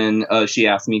 And then she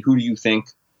asked me, who do you think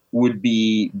would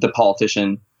be the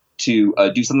politician to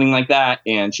do something like that?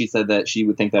 And she said that she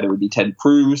would think that it would be Ted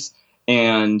Cruz.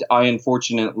 And I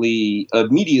unfortunately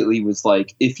immediately was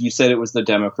like, if you said it was the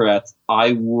Democrats,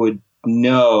 I would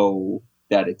know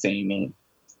that it's Amy.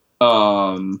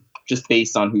 Just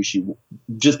based on who she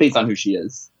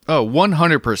is. Oh,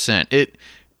 100%.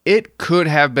 It could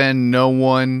have been no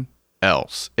one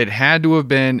else. It had to have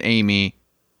been Amy.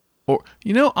 Or,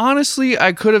 honestly,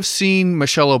 I could have seen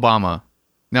Michelle Obama,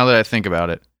 now that I think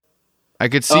about it. I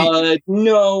could see...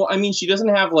 No, I mean, she doesn't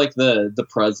have, like, the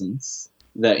presence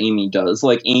that Amy does.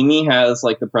 Like, Amy has,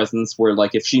 like, the presence where,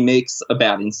 like, if she makes a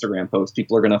bad Instagram post,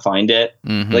 people are going to find it.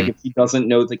 Mm-hmm. Like, if she doesn't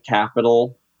know the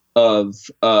capital of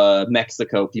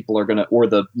Mexico, people are going to... Or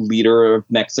the leader of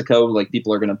Mexico, like,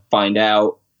 people are going to find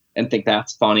out and think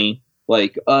that's funny.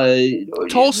 Like,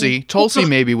 Tulsi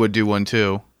maybe would do one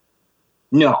too.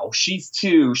 No, she's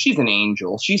an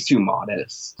angel. She's too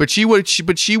modest. But she would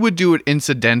do it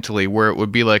incidentally, where it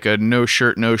would be like a no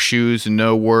shirt, no shoes,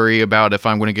 no worry about if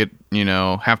I'm going to get,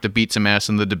 have to beat some ass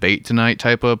in the debate tonight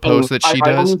type of post that she does.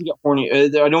 I don't mean to get horny.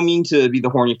 I don't mean to be the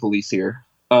horny police here.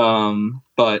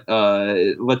 But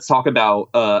let's talk about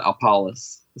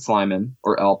Alpaulus Slyman,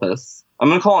 or Alpus. I'm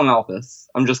going to call him Alpus.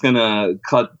 I'm just going to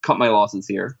cut my losses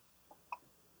here.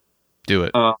 Do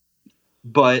it.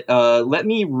 But let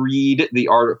me read the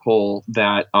article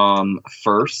that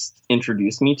first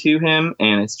introduced me to him,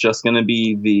 and it's just going to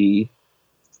be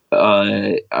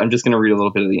I'm just going to read a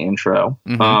little bit of the intro.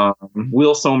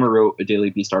 Will Sommer wrote a Daily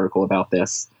Beast article about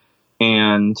this,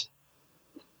 and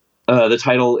the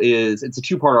title is, it's a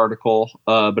 2-part article,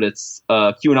 but it's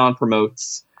QAnon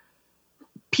promotes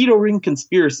pedo ring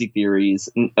conspiracy theories.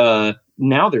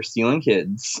 Now they're stealing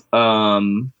kids.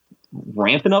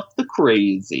 Ramping up the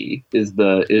crazy is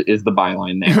the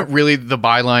byline there. Really, the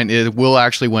byline is, Will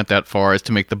actually went that far as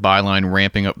to make the byline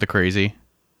ramping up the crazy.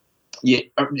 Yeah,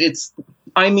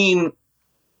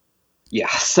 yeah.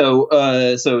 So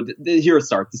here it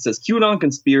starts. It says, QAnon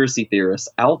conspiracy theorist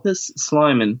Alpus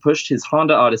Slyman pushed his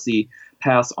Honda Odyssey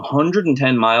past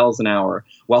 110 miles an hour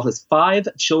while his 5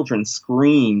 children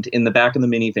screamed in the back of the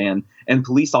minivan, and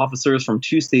police officers from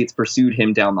 2 states pursued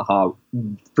him down the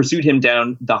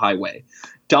highway.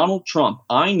 Donald Trump,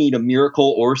 I need a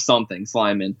miracle or something,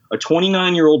 Slyman, a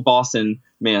 29-year-old Boston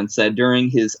man, said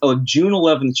during his June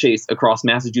 11th chase across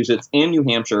Massachusetts and New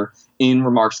Hampshire in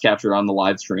remarks captured on the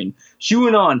live stream.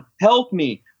 QAnon, help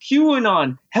me!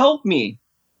 QAnon, help me!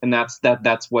 And that's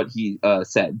what he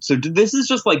said. So this is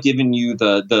just like giving you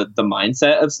the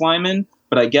mindset of Slyman.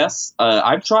 But I guess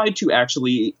I've tried to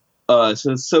actually.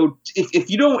 So if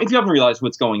you haven't realized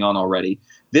what's going on already,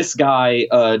 this guy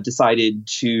this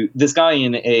guy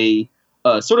in a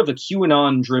sort of a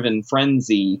QAnon driven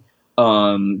frenzy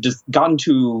just got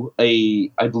into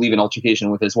I believe an altercation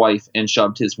with his wife and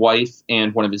shoved his wife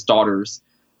and one of his daughters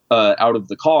out of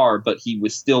the car, but he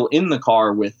was still in the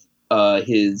car with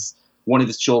one of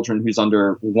his children who's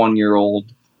under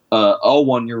 1-year-old, a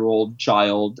 1-year-old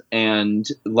child. And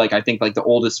I think the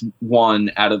oldest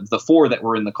one out of the 4 that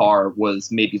were in the car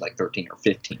was maybe 13 or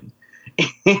 15.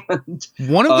 And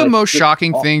one of the most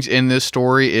shocking things in this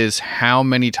story is how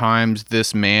many times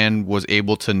this man was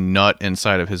able to nut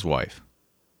inside of his wife.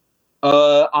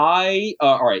 All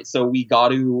right. So we got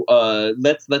to,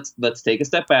 let's take a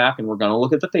step back and we're going to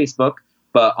look at the Facebook,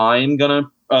 but I'm going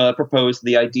to propose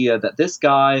the idea that this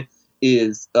guy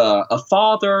is a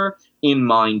father in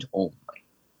mind only.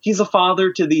 He's a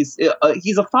father to these.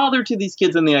 He's a father to these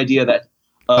kids, in the idea that.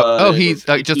 He's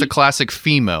just a classic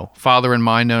Femo, father in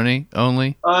mind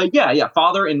only. Yeah,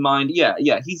 father in mind. Yeah.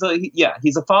 He's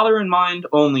a father in mind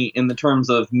only in the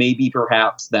terms of maybe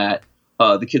perhaps that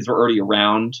the kids were already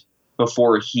around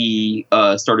before he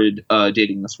started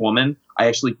dating this woman. I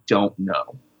actually don't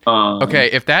know. Okay,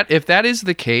 if that is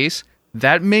the case,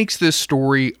 that makes this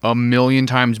story a million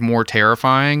times more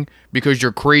terrifying, because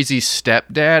your crazy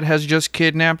stepdad has just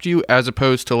kidnapped you, as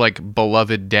opposed to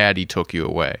beloved daddy took you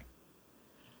away.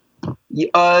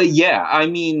 Yeah. I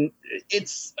mean,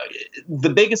 it's the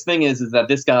biggest thing is that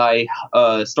this guy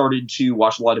started to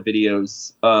watch a lot of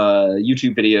videos,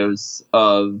 YouTube videos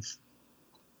of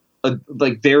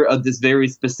this very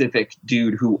specific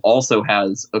dude who also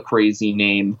has a crazy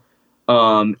name.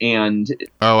 And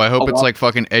I hope it's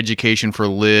fucking Education for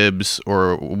Libs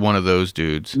or one of those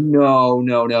dudes. No.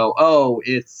 Oh,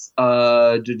 it's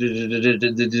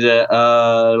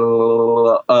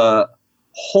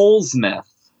Holzmeth.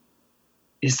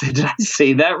 Did I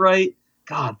say that right?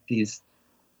 God, these.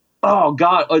 Oh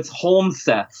God, it's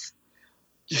Holmseth.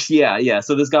 Yeah.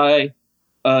 So this guy,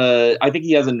 I think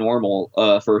he has a normal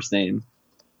first name.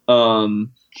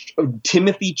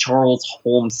 Timothy Charles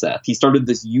Holmseth. He started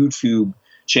this YouTube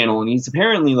channel, and he's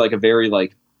apparently a very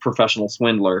professional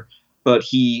swindler. But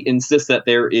he insists that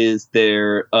there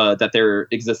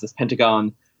exists this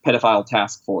Pentagon pedophile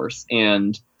task force,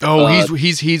 and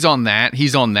he's on that.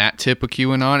 He's on that tip of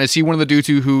QAnon. Is he one of the dudes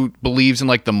who believes in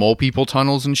the mole people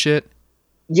tunnels and shit?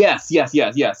 Yes.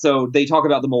 So they talk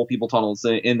about the mole people tunnels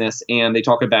in this, and they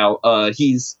talk about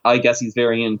he's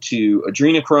very into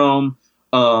adrenochrome.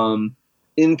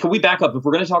 And can we back up? If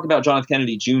we're going to talk about John F.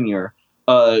 Kennedy Jr.,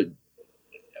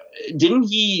 didn't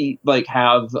he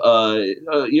have a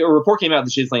report came out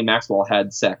that Ghislaine Maxwell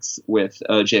had sex with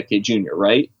JFK Jr.,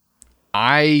 right?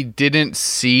 I didn't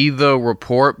see the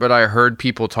report, but I heard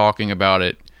people talking about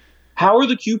it. How are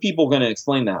the Q people going to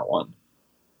explain that one?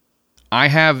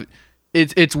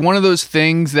 It's one of those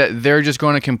things that they're just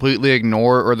going to completely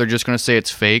ignore, or they're just going to say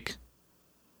it's fake.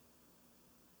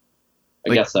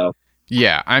 I guess so.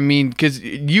 Yeah, I mean, because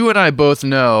you and I both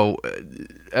know,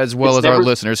 as well as our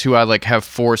listeners, who I have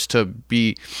forced to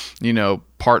be,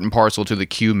 part and parcel to the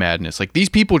Q madness. These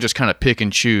people just kind of pick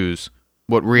and choose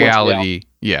what reality.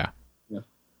 Yeah.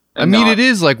 I mean, it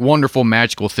is wonderful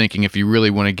magical thinking if you really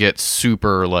want to get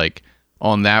super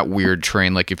on that weird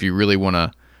train. If you really want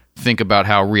to think about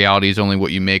how reality is only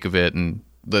what you make of it, and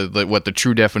what the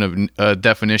true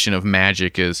definition of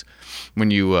magic is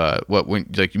when you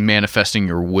manifesting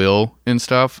your will and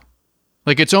stuff.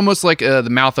 Like, it's almost like the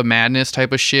Mouth of Madness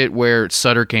type of shit, where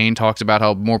Sutter Kane talks about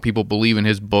how more people believe in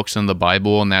his books than the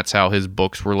Bible, and that's how his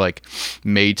books were, like,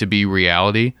 made to be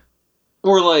reality.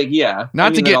 Or, like, yeah.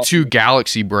 Not to get too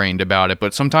galaxy-brained about it,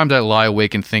 but sometimes I lie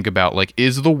awake and think about, like,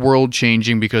 is the world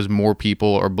changing because more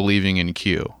people are believing in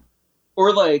Q?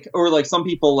 Or like some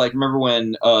people, like, remember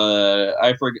when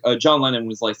John Lennon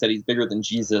was like, said he's bigger than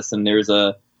Jesus, and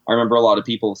I remember a lot of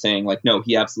people saying, like, no,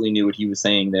 he absolutely knew what he was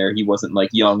saying there. He wasn't, like,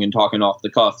 young and talking off the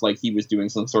cuff. Like, he was doing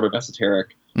some sort of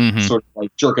esoteric, sort of,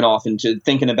 like, jerking off into,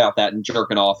 thinking about that and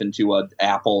jerking off into an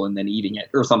apple and then eating it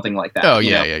or something like that. Oh,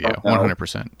 yeah,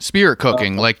 100%. Spirit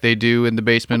cooking, like they do in the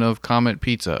basement of Comet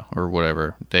Pizza or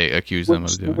whatever they accuse them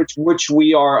of doing. Which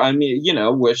we are, I mean,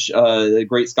 which the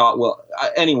Great Scott will...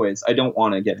 anyways, I don't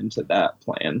want to get into that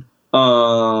plan.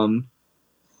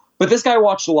 But this guy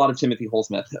watched a lot of Timothy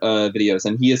Holsmith videos,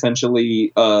 and he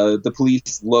essentially, the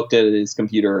police looked at his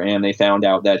computer and they found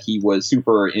out that he was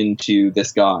super into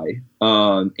this guy.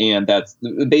 And that's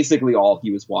basically all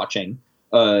he was watching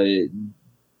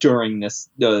during this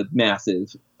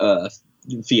massive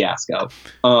fiasco.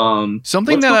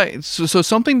 Something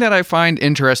that I find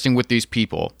interesting with these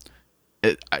people.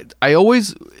 I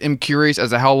always am curious as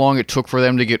to how long it took for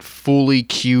them to get fully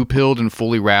Q-pilled and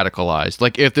fully radicalized.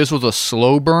 Like, if this was a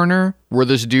slow burner where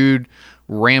this dude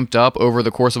ramped up over the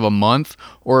course of a month,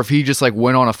 or if he just, like,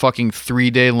 went on a fucking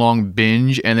 3-day long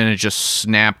binge and then it just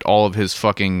snapped all of his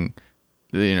fucking,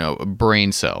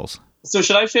 brain cells. So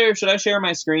should I share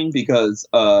my screen? Because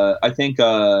I think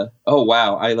oh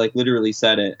wow, I like literally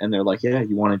said it and they're like, yeah,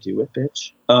 you want to do it,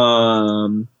 bitch?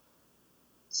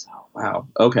 So, wow.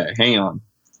 Okay, hang on.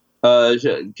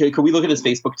 Could we look at his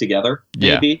Facebook together?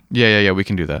 Maybe? Yeah, we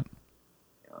can do that.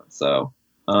 So,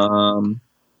 hang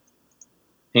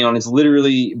on. It's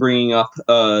literally bringing up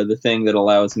the thing that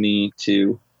allows me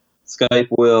to... Skype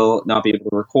will not be able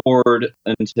to record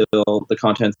until the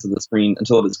contents of the screen,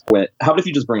 until it is quit. How about if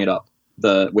you just bring it up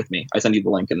with me? I send you the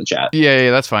link in the chat.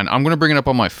 Yeah, that's fine. I'm going to bring it up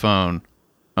on my phone.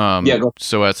 Go.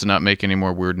 So as to not make any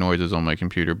more weird noises on my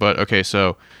computer. But, okay,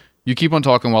 so... You keep on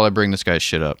talking while I bring this guy's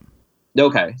shit up.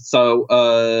 Okay, so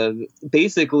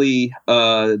basically,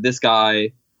 this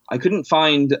guy, I couldn't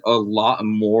find a lot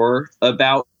more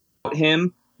about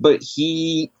him, but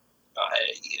he,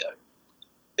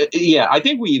 I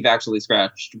think we've actually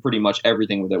scratched pretty much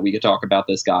everything that we could talk about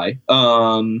this guy.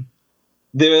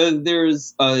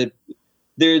 There's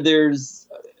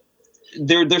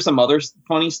some other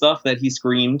funny stuff that he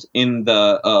screamed during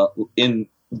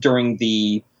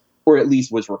the, or at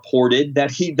least was reported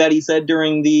that he said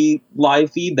during the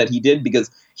live feed that he did, because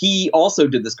he also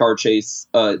did this car chase.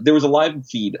 There was a live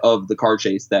feed of the car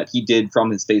chase that he did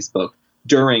from his Facebook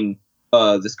during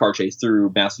this car chase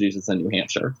through Massachusetts and New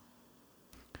Hampshire.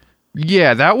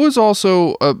 Yeah, that was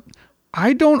also...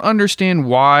 I don't understand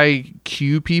why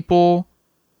Q people...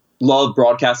 love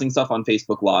broadcasting stuff on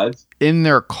Facebook Live. In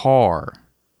their car.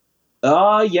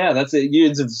 Yeah, that's it.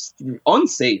 It's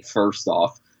unsafe, first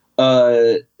off.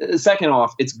 Second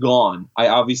off, it's gone. I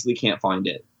obviously can't find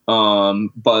it.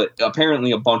 But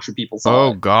apparently a bunch of people saw it.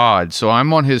 Oh, God. So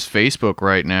I'm on his Facebook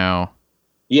right now.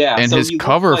 Yeah. And so his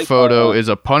cover photo is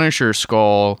a Punisher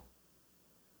skull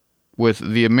with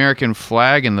the American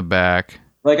flag in the back.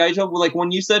 Like,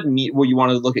 when you said you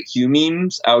wanted to look at Q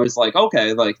memes, I was like,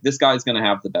 okay, like, this guy's going to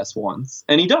have the best ones.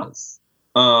 And he does.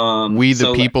 We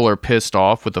the people are pissed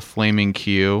off with the flaming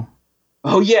Q.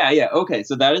 Oh, yeah. Okay,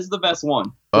 so that is the best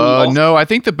one. No, I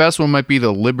think the best one might be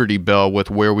the Liberty Bell with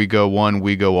 "Where we go one,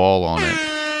 we go all" on it.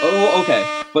 Oh, okay.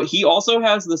 But he also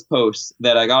has this post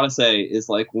that I gotta say is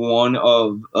like one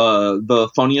of the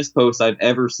funniest posts I've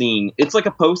ever seen. It's like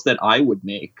a post that I would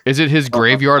make. Is it his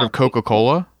graveyard of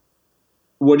Coca-Cola?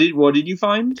 What did you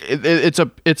find?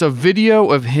 It's a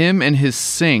video of him and his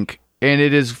sink, and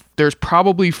there's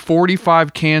probably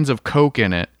 45 cans of Coke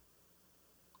in it.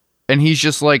 And he's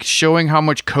just like showing how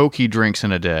much Coke he drinks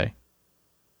in a day.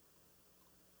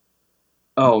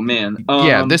 Oh, man.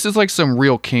 Yeah, this is like some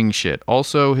real king shit.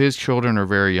 Also, his children are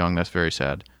very young. That's very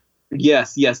sad.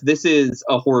 Yes. This is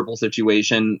a horrible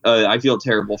situation. I feel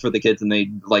terrible for the kids, and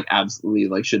they like absolutely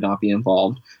like should not be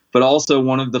involved. But also,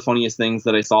 one of the funniest things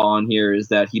that I saw on here is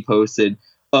that he posted,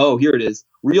 oh, here it is.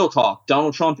 Real talk.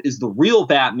 Donald Trump is the real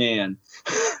Batman.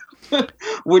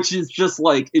 Which is just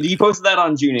like, he posted that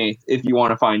on June 8th, if you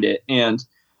want to find it. And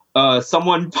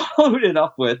someone followed it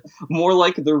up with, more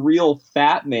like the real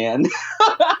fat man.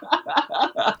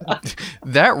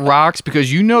 That rocks,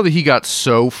 because you know that he got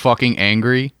so fucking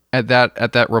angry at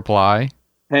that reply.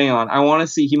 Hang on, I want to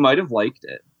see. He might have liked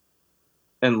it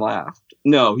and laughed.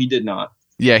 No, he did not.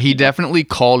 Yeah, he definitely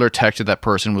called or texted that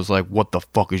person, was like, what the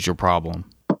fuck is your problem?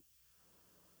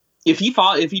 if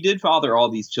he did father all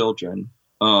these children,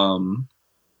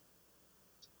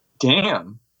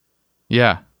 damn.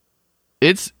 Yeah.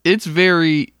 It's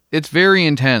very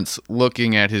intense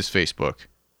looking at his Facebook.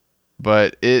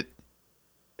 But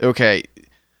okay.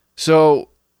 So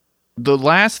the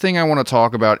last thing I want to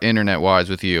talk about internet-wise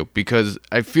with you, because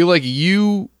I feel like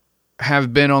you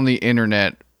have been on the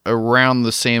internet around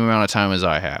the same amount of time as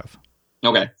I have.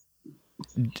 Okay.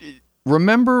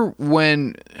 Remember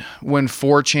when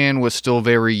 4chan was still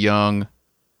very young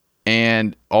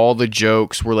and all the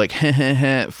jokes were like,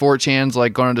 4chan's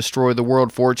like going to destroy the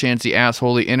world, 4chan's the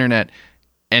asshole of the internet,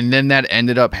 and then that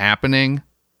ended up happening?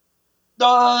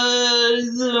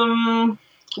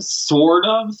 Sort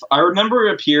of. I remember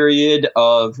a period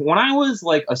of when I was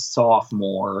like a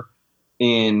sophomore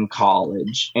in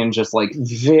college and just like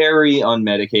very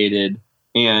unmedicated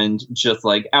and just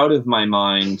like out of my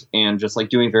mind and just like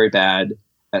doing very bad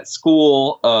at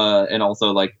school, and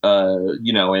also like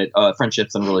at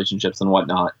friendships and relationships and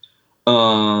whatnot.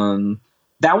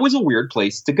 That was a weird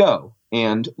place to go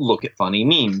and look at funny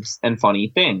memes and funny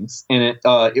things. And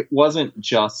it wasn't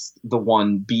just the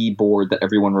 1B board that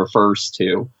everyone refers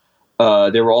to.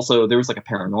 There was like a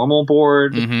paranormal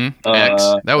board. Mm-hmm.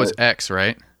 X. That was X,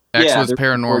 right? X was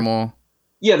paranormal.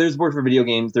 There's a board for video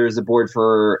games. There's a board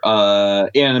for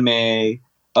anime.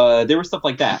 There was stuff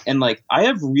like that. And like I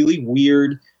have really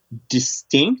weird,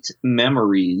 distinct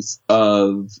memories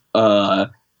of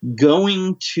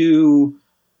going to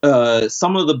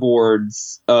some of the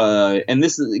boards, and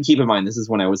keep in mind, this is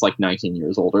when I was like 19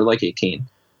 years old or like 18.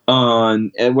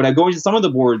 And when I go into some of the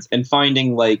boards and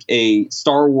finding like a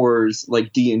Star Wars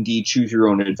like D&D choose your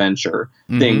own adventure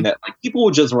thing that like people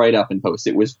would just write up and post.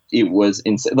 It was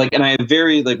insane. Like, and I have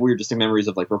very like weird distinct memories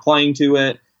of like replying to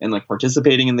it and like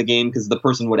participating in the game because the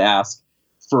person would ask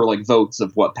for like votes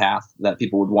of what path that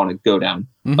people would want to go down.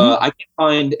 I can't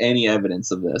find any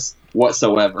evidence of this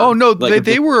whatsoever. Oh no, like,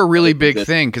 they were a really big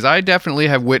thing because I definitely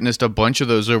have witnessed a bunch of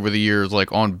those over the years,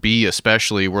 like on B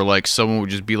especially, where like someone would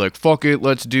just be like, "Fuck it,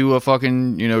 let's do a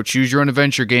fucking choose your own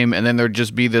adventure game," and then there'd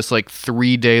just be this like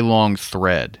 3-day long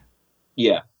thread.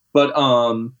 Yeah, but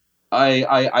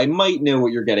I might know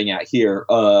what you're getting at here.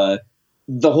 The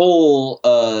whole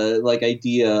like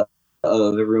idea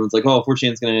of everyone's like, oh,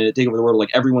 4chan's gonna take over the world.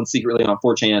 Like everyone's secretly on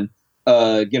 4chan,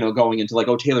 going into like,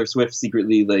 oh, Taylor Swift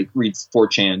secretly like reads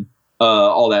 4chan,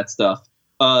 all that stuff.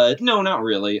 No, not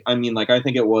really. I mean, like, I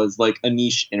think it was like a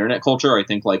niche internet culture. I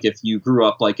think like if you grew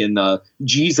up like in the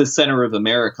Jesus Center of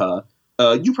America,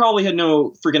 you probably had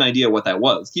no freaking idea what that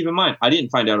was. Keep in mind, I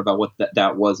didn't find out about what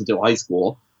that was until high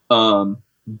school.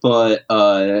 But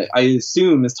I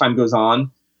assume as time goes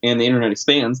on and the internet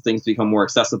expands, things become more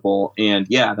accessible. And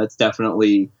yeah, that's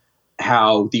definitely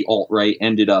how the alt-right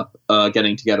ended up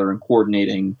getting together and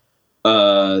coordinating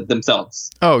themselves.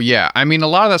 Oh yeah, I mean a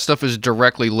lot of that stuff is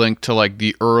directly linked to like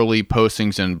the early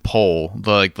postings in Poll,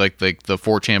 the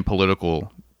 4chan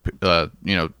political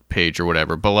page or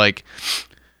whatever. But like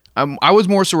I was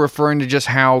more so referring to just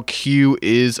how Q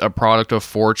is a product of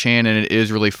 4chan, and it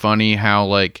is really funny how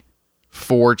like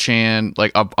 4chan,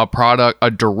 like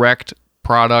a direct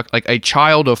product, like a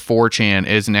child of 4chan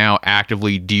is now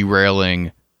actively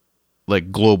derailing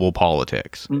like global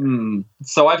politics.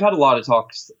 So I've had a lot of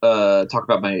talk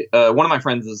about my one of my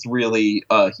friends is really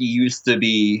he used to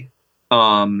be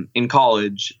in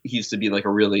college, he used to be like a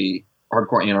really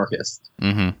hardcore anarchist.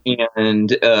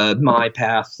 And my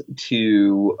path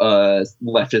to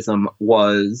leftism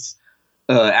was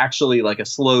actually like a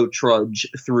slow trudge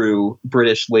through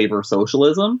British Labour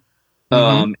socialism.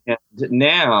 And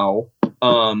now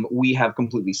we have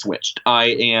completely switched. I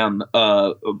am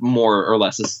more or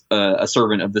less a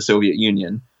servant of the Soviet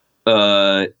Union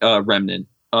remnant.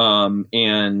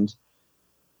 And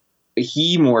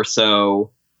he more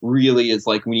so really is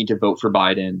like, we need to vote for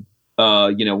Biden.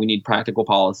 We need practical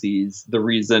policies. The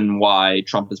reason why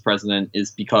Trump is president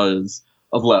is because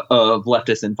of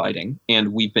leftist infighting,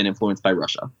 and we've been influenced by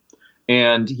Russia.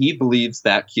 And he believes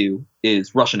that Q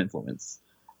is Russian influence.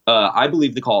 I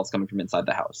believe the call is coming from inside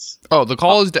the house. Oh, the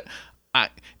call is...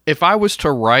 if I was to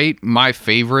write my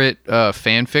favorite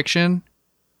fan fiction,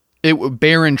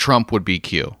 Baron Trump would be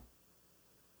Q.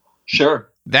 Sure.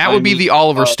 That would be the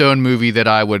Oliver Stone movie that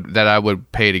I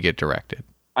would pay to get directed.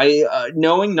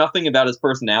 Knowing nothing about his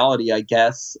personality, I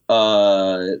guess,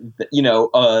 the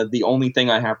only thing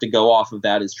I have to go off of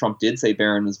that is Trump did say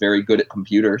Barron was very good at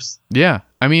computers. Yeah.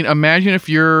 I mean, imagine if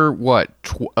you're,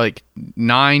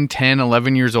 9, 10,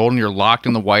 11 years old and you're locked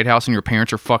in the White House and your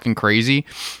parents are fucking crazy.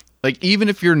 Like, even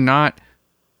if your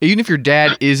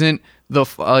dad isn't,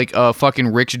 like a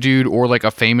fucking rich dude or like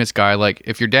a famous guy. Like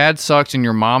if your dad sucks and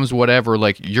your mom's whatever,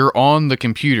 like you're on the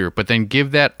computer, but then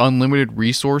give that unlimited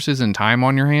resources and time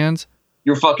on your hands.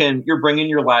 You're bringing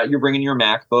your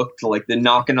MacBook to like the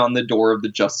knocking on the door of the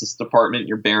Justice Department.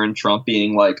 You're Barron Trump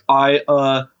being like, I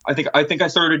think I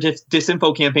started a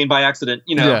disinfo campaign by accident.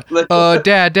 You know,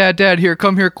 Dad, here,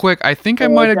 come here quick. I think I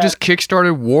might have just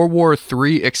kickstarted World War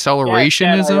III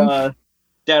accelerationism.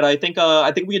 Dad, I think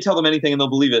we can tell them anything and they'll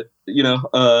believe it. You know,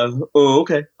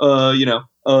 okay.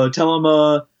 Tell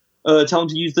them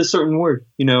to use this certain word,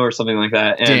 you know, or something like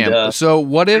that. And, damn. So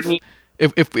what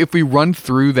if we run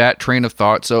through that train of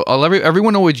thought? So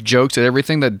everyone always jokes that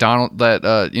everything that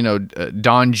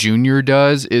Don Jr.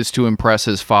 does is to impress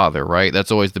his father, right?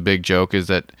 That's always the big joke. Is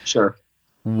that sure?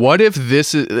 What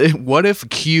if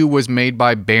Q was made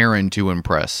by Barron to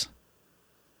impress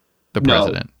the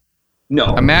president?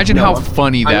 No. Imagine how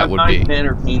funny that would be. I'm not even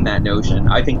entertain that notion.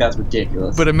 I think that's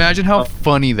ridiculous. But imagine how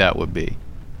funny that would be.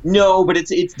 No, but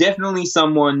it's definitely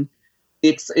someone.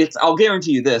 It's I'll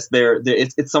guarantee you this.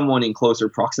 It's someone in closer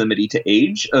proximity to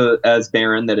age as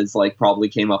Barron that is like probably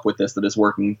came up with this, that is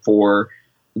working for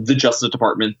the Justice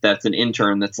Department. That's an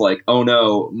intern. That's like, oh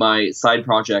no, my side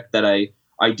project that I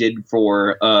did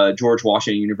for George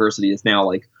Washington University is now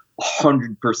like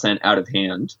 100% out of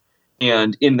hand.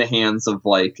 And in the hands of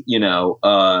like, you know,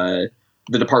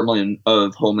 the Department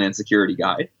of Homeland Security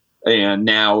guy. And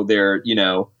now they're, you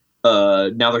know,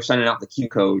 now they're sending out the Q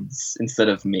codes instead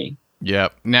of me.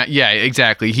 Yep. Now, yeah,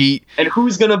 exactly. And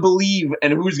who's gonna believe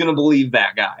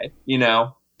that guy? You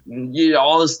know,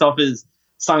 all this stuff is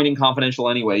signed and confidential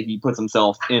anyway. He puts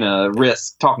himself in a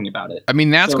risk talking about it. I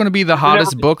mean, that's going to be the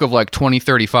hottest book of like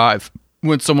 2035.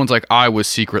 When someone's like, I was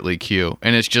secretly Q,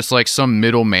 and it's just like some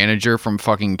middle manager from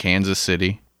fucking Kansas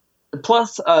City.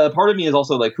 Plus, part of me is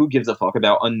also like, who gives a fuck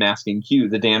about unmasking Q?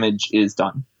 The damage is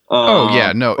done.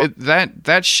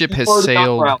 That ship has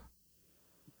sailed.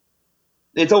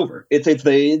 It's over. It's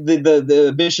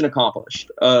the mission accomplished.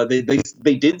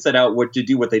 They did set out what to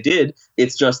do what they did.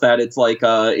 It's just that it's like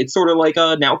it's sort of like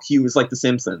now Q is like The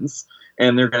Simpsons.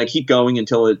 And they're going to keep going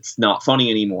until it's not funny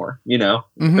anymore, you know,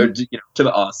 or, you know, to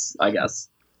us, I guess.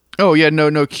 Oh yeah,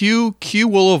 no. Q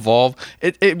will evolve.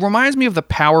 It reminds me of the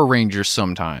Power Rangers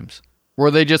sometimes,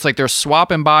 where they just like they're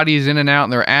swapping bodies in and out,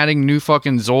 and they're adding new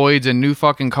fucking Zoids and new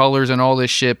fucking colors and all this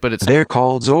shit. But they're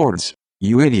called Zords,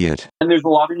 you idiot. And there's a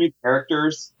lot of new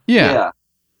characters. Yeah.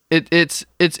 It's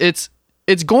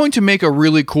going to make a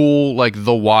really cool like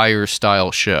The Wire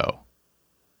style show.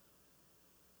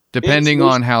 Depending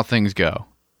on how things go.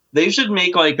 They should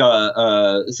make like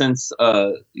since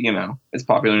you know, it's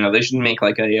popular now, they should make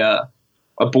like a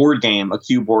board game, a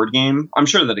Q board game. I'm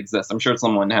sure that exists. I'm sure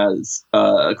someone has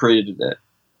created it.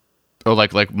 Oh,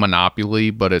 like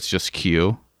Monopoly, but it's just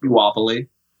Q. Quopoly.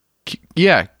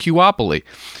 Yeah, Quopoly.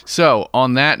 So,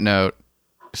 on that note,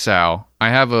 Sal, I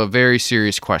have a very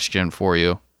serious question for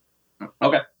you.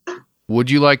 Okay.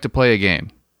 Would you like to play a game?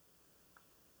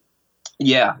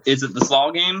 Yeah, is it the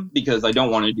Saw game? Because I don't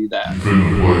want to do that.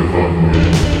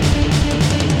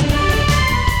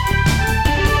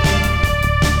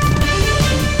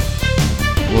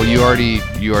 Well, you already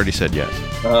said yes.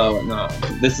 Oh no,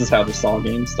 this is how the Saw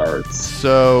game starts.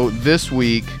 So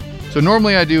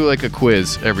normally I do like a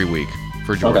quiz every week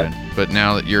for Jordan, but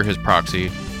now that you're his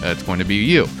proxy, it's going to be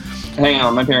you. Hang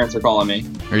on, my parents are calling me.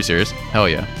 Are you serious? Hell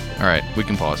yeah. All right, we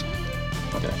can pause.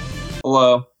 Okay.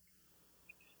 Hello.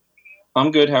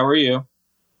 I'm good. How are you?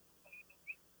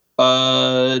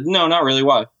 No, not really.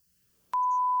 Why?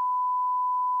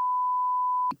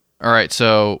 All right.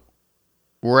 So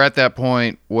we're at that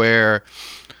point where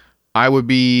I would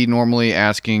be normally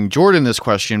asking Jordan this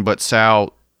question, but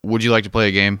Sal, would you like to play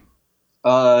a game?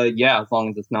 Yeah, as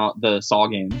long as it's not the Saw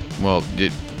game. Well,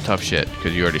 tough shit,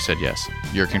 because you already said yes.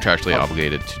 You're contractually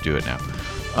obligated to do it now.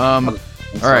 All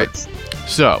right.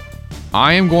 So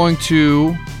I am going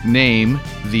to name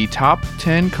the top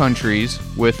 10 countries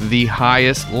with the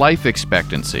highest life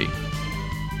expectancy.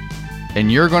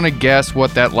 And you're going to guess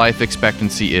what that life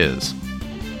expectancy is.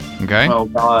 Okay? Oh,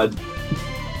 God.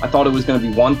 I thought it was going to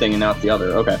be one thing and not the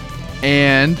other. Okay.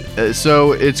 And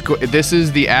so this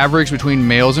is the average between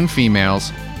males and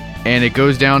females, and it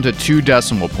goes down to 2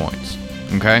 decimal points.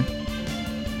 Okay?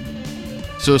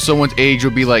 So someone's age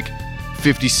would be like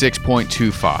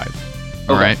 56.25.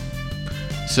 All right?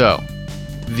 So,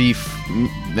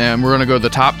 then we're going to go to the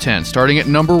top 10. Starting at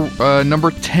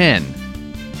number 10,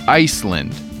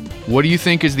 Iceland. What do you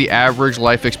think is the average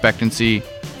life expectancy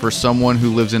for someone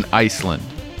who lives in Iceland?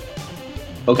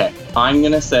 Okay, I'm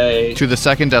going to say... To the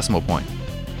second decimal point.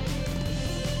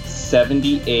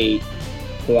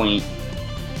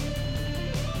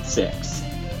 78.6.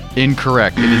 83.6.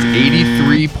 Incorrect. It is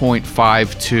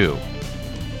 83.52.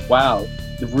 Wow.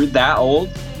 We're that old?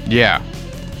 Yeah.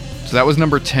 So that was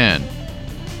number 10.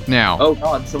 Now. Oh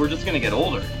god, so we're just gonna get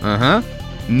older. Uh-huh.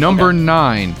 Number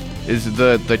 9 is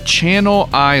the Channel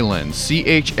Islands.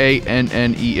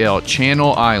 Channel.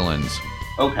 Channel Islands.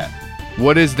 Okay.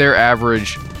 What is their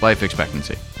average life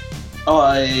expectancy?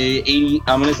 80.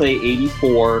 I'm gonna say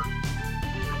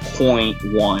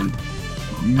 84.1.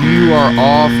 You are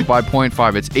off by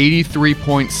 0.5. It's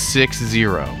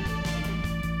 83.60.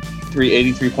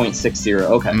 83.60.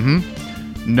 Okay.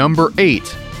 Mm-hmm. Number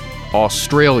 8,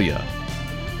 Australia.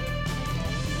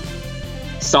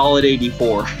 Solid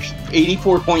 84.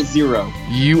 84.0.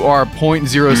 You are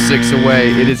 0.06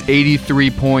 away. It is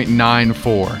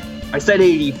 83.94. I said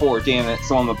 84. Damn it!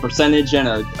 So I'm a percentage and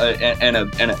a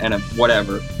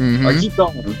whatever. Mm-hmm. I keep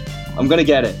going. I'm gonna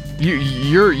get it.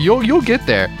 You'll get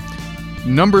there.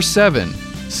 Number 7,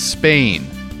 Spain.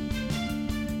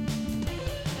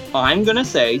 I'm gonna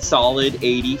say solid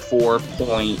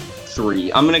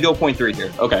 84.3. I'm gonna go 0.3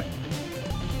 here. Okay.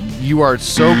 You are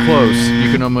so close,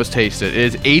 you can almost taste it.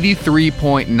 It is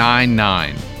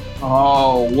 83.99.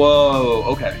 Oh, whoa.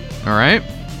 Okay. All right?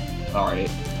 All right.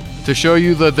 To show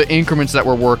you the increments that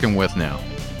we're working with now.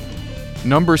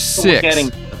 Number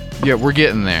 6. We're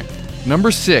getting there. Number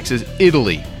 6 is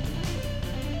Italy.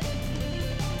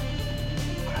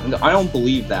 I don't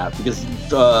believe that because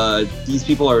these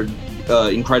people are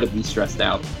incredibly stressed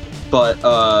out. But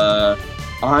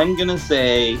I'm gonna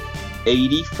say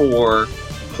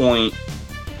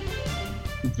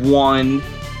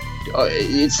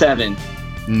 84.17.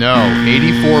 No,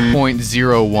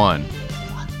 84.01.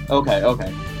 Okay.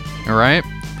 All right?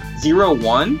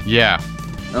 01? Yeah.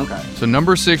 Okay. So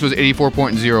number 6 was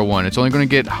 84.01. It's only going to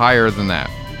get higher than that.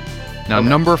 Now, Okay.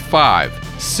 number 5,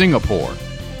 Singapore.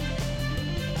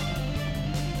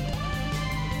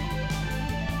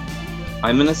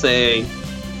 I'm gonna say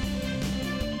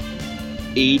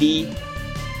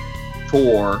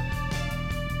 84.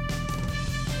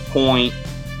 Point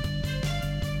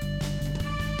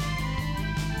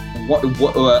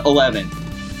 11.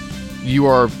 You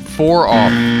are 4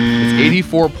 off. It's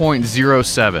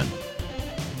 84.07.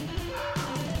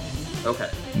 Okay.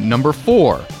 Number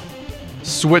 4,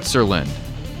 Switzerland.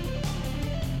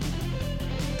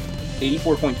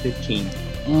 84.15.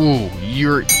 Ooh,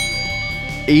 you're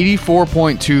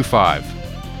 84.25.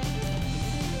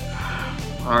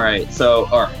 All right. So,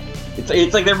 all right.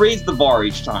 It's like they raise the bar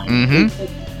each time. Mhm.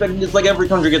 It's like every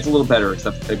country gets a little better,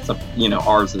 except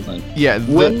ours isn't. Yeah,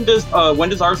 When does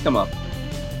ours come up?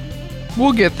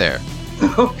 we'll get there.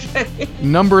 Okay.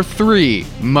 Number 3,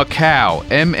 Macau.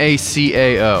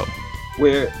 Macao.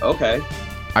 Where? Okay.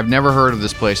 I've never heard of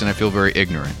this place and I feel very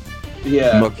ignorant.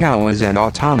 Yeah. Macau is an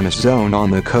autonomous zone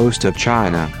on the coast of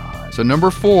China. So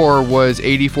number 4 was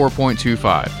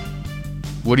 84.25.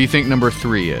 What do you think number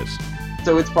 3 is?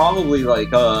 So it's probably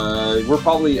like I'm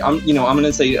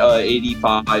gonna say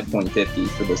 85.50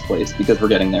 for this place because we're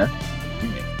getting there.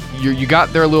 You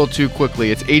got there a little too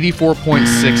quickly. It's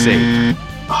 84.68.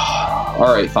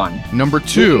 All right, fine. Number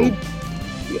 2,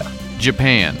 Yeah.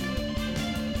 Japan.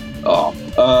 Oh,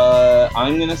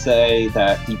 I'm gonna say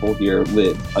that people here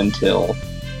live until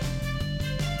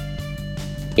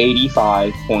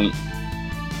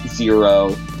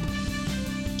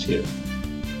 85.02.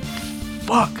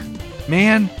 Fuck,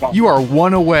 man, you are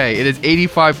 1 away. It is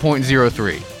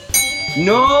 85.03.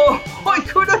 No, I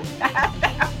could have had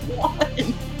that one.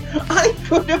 I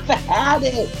could have had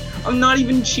it. I'm not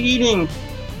even cheating.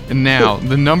 And now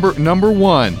the number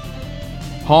 1,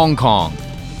 Hong Kong.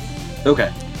 Okay.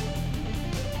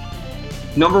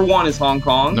 Number 1 is Hong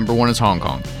Kong. Number 1 is Hong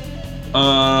Kong.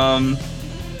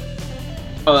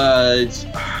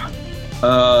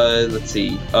 Let's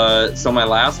see. So my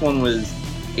last one was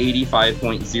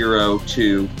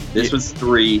 85.02. This was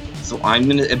 3. So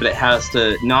but it has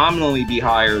to nominally be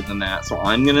higher than that. So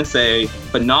I'm gonna say,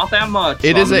 but not that much.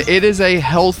 It is a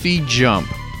healthy jump.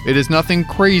 It is nothing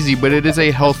crazy, but it is a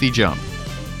healthy jump.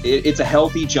 It's a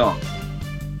healthy jump.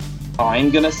 I'm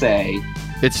gonna say,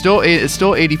 It's still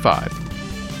 85.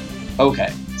 okay.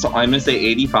 So I'm gonna say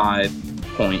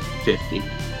 85.50.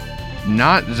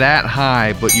 Not that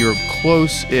high, but you're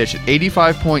close-ish.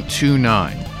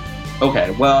 85.29.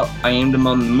 Okay. Well, I aimed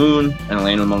among the moon and I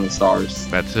landed among the stars.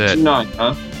 That's it. 9,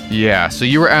 huh? Yeah. So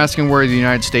you were asking where the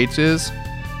United States is?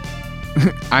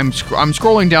 I'm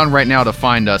scrolling down right now to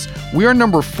find us. We are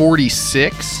number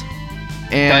 46.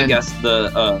 Can I And guess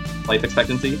the life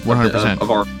expectancy? 100%. of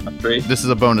our country? this is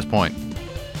a bonus point.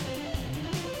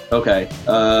 Okay.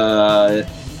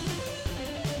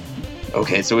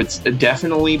 Okay, so it's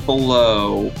definitely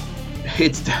below.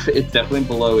 it's definitely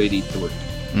below 83.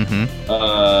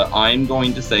 Mm-hmm. I'm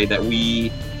going to say that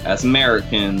we, as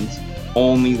Americans,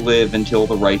 only live until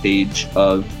the ripe age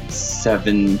of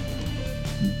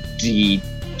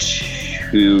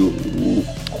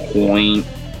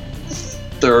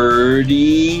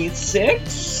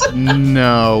 72.36.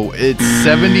 No, it's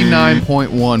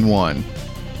 79.11.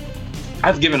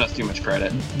 I've given us too much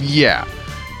credit. Yeah.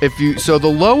 So the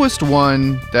lowest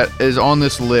one that is on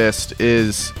this list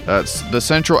is the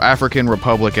Central African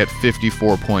Republic at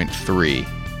 54.3.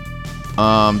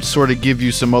 To sort of give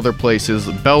you some other places,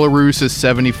 Belarus is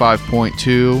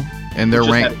 75.2, and they're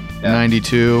ranked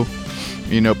 92.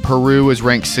 Peru is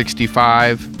ranked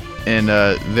 65, and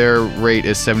their rate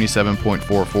is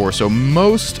 77.44. So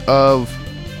most of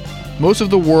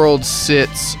the world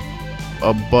sits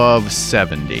above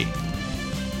 70.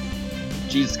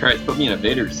 Jesus Christ, put me in a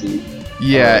Vader seat.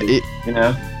 Yeah,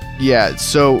 Yeah,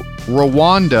 so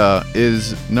Rwanda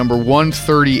is number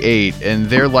 138, and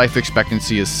their life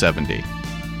expectancy is 70.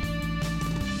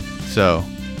 So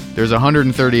there's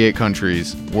 138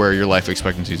 countries where your life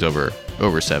expectancy is over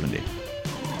 70.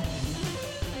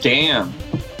 Damn.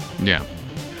 Yeah.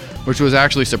 Which was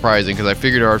actually surprising because I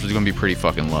figured ours was going to be pretty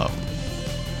fucking low.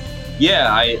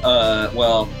 Yeah,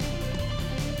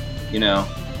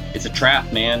 it's a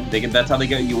trap, man. That's how they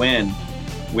get you in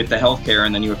with the healthcare,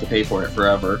 and then you have to pay for it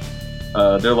forever.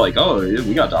 They're like, oh,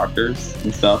 we got doctors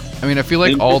and stuff. I mean, I feel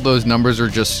like all those numbers are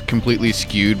just completely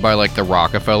skewed by like the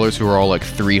Rockefellers, who are all like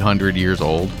 300 years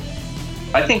old.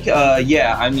 I think,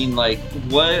 I mean, like,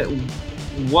 where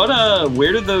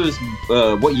did those,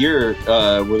 what year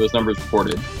were those numbers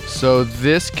reported? So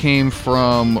this came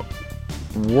from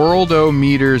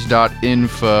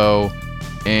worldometers.info,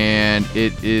 and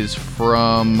it is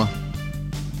from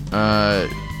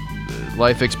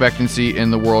life expectancy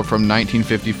in the world from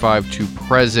 1955 to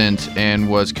present, and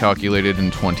was calculated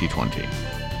in 2020.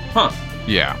 Huh.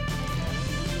 Yeah.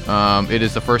 It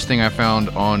is the first thing I found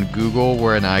on Google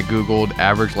when I Googled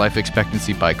average life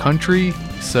expectancy by country.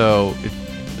 So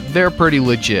they're pretty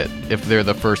legit if they're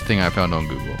the first thing I found on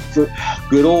Google.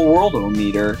 Good old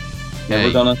Worldometer.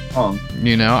 Never done us wrong.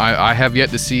 I have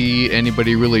yet to see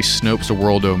anybody really Snopes a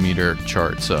Worldometer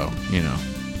chart, so,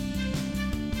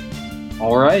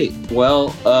 All right. Well,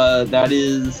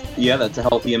 that's a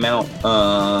healthy amount.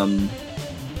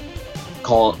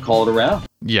 Call it a wrap.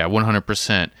 Yeah,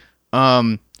 100%.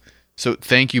 So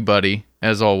thank you, buddy,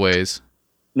 as always.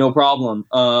 No problem.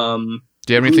 Do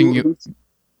you have anything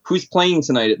who's playing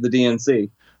tonight at the DNC?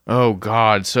 Oh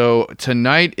God. So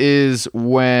tonight is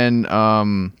when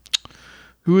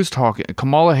who is talking?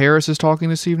 Kamala Harris is talking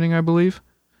this evening, I believe.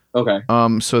 Okay.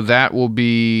 So that will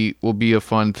be a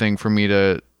fun thing for me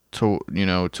to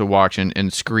watch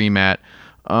and scream at.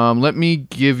 Let me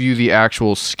give you the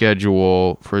actual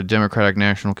schedule for Democratic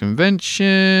National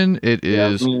Convention. It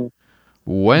is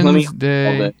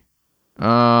Wednesday.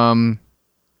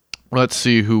 Let's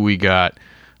see who we got.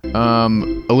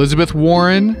 Elizabeth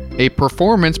Warren, a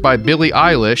performance by Billie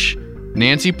Eilish,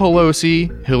 Nancy Pelosi,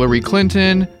 Hillary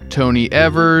Clinton, Tony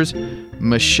Evers,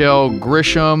 Michelle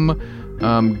Grisham,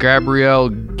 Gabrielle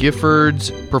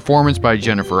Giffords, performance by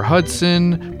Jennifer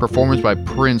Hudson, performance by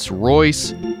Prince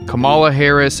Royce, Kamala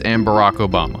Harris, and Barack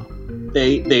Obama.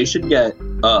 They should get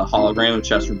a hologram of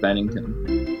Chester Bennington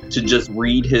to just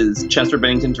read his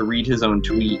own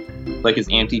tweet, like his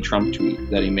anti-Trump tweet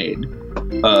that he made,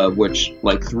 which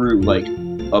like threw like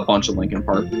a bunch of Linkin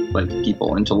Park like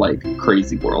people into like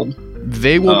crazy world.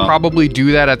 They will probably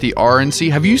do that at the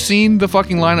RNC. Have you seen the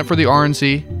fucking lineup for the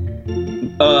RNC?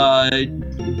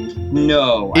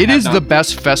 No. It is the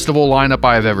best festival lineup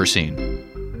I have ever seen.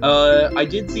 I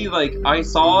did see, like, I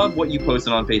saw what you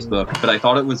posted on Facebook, but I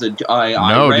thought it was I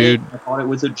thought it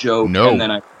was a joke. No. And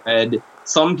then I read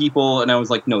some people, and I was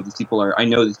like, no, I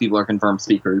know these people are confirmed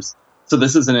speakers. So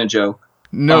this isn't a joke.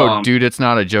 No, dude, it's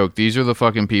not a joke. These are the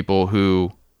fucking people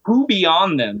who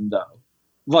beyond them, though?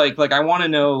 Like I want to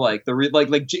know, like, I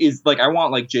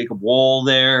want, like, Jacob Wohl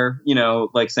there,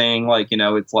 like, saying, like,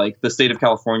 it's like the state of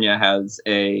California has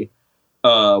a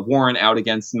warrant out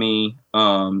against me.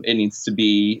 It needs to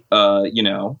be,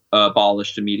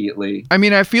 abolished immediately. I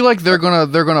mean, I feel like they're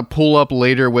gonna pull up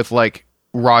later with, like,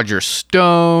 Roger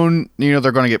Stone.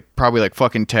 They're gonna get probably, like,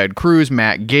 fucking Ted Cruz,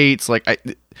 Matt Gaetz.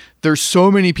 Like, there's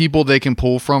so many people they can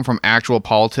pull from actual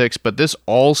politics, but this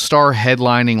all-star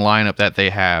headlining lineup that they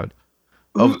have.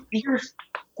 Here's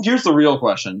the real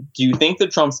question. Do you think the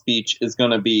Trump speech is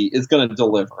going to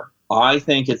deliver? I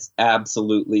think it's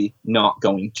absolutely not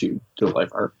going to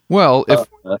deliver. Well,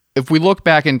 if we look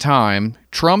back in time,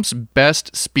 Trump's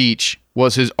best speech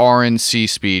was his RNC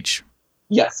speech.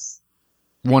 Yes.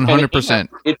 100%.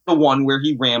 It's the one where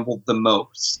he rambled the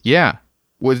most. Yeah.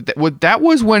 That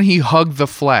was when he hugged the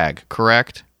flag,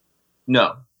 correct?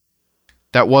 No.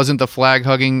 That wasn't the flag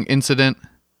hugging incident?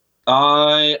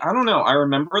 I don't know. I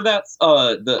remember that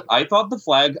I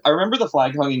remember the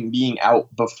flag hugging being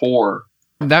out before.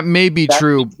 That may be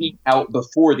true. Being out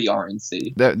before the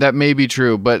RNC. That may be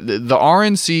true, but the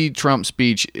RNC Trump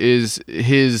speech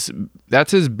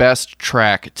that's his best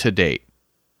track to date.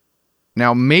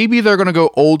 Now, maybe they're going to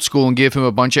go old school and give him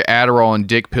a bunch of Adderall and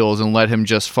dick pills and let him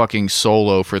just fucking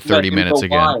solo for 30 minutes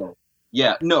again. Wild.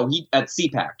 Yeah, no, he at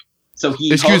CPAC. So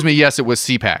he Excuse me, yes, it was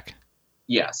CPAC.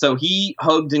 Yeah, so he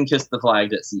hugged and kissed the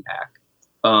flag at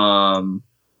CPAC.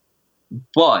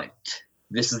 But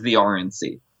this is the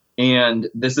RNC. And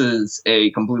this is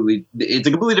a completely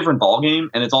different ballgame,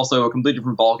 and it's also a completely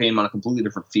different ballgame on a completely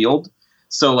different field.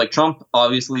 So, like, Trump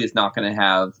obviously is not going to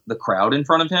have the crowd in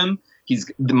front of him.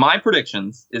 My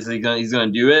predictions is he's going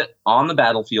to do it on the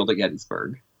battlefield at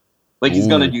Gettysburg. Like, he's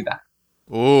going to do that.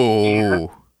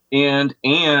 Oh. And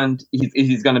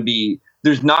he's going to be,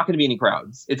 there's not going to be any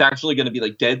crowds. It's actually going to be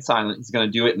like dead silent. He's going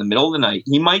to do it in the middle of the night.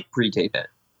 He might pre-tape it.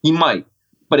 He might.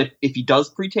 But if he does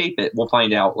pre-tape it, we'll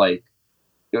find out, like,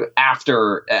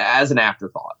 as an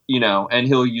afterthought, and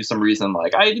he'll use some reason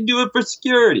like, I had to do it for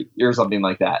security or something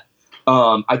like that.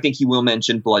 I think he will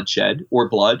mention bloodshed or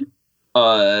blood.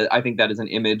 I think that is an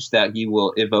image that he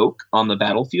will evoke on the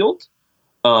battlefield.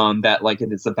 That, like,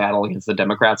 if it's a battle against the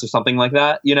Democrats or something like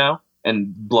that,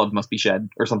 and blood must be shed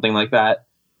or something like that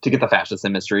to get the fascist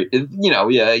imagery.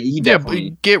 Yeah, he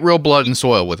definitely get real blood and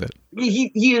soil with it.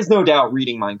 He is no doubt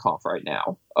reading Mein Kampf right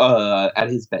now at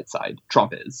his bedside.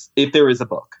 Trump is, if there is a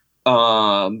book,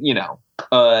 that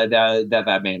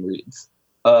man reads.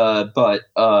 But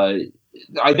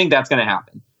I think that's going to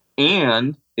happen,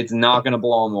 and it's not going to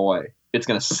blow him away. It's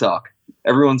going to suck.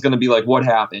 Everyone's going to be like, what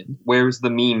happened? Where's the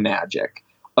meme magic?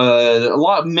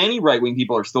 Many right-wing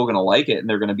people are still going to like it, and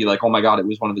they're going to be like, oh my God, it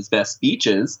was one of his best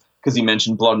speeches because he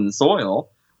mentioned blood and soil.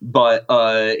 But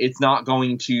it's not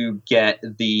going to get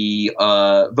the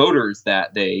voters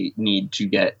that they need to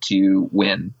get to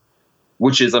win,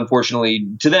 which is unfortunately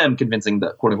to them convincing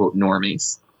the quote-unquote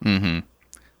normies. Mm-hmm.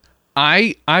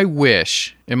 I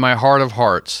wish in my heart of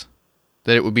hearts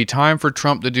that it would be time for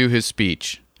Trump to do his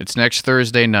speech. It's next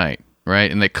Thursday night, right?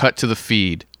 And they cut to the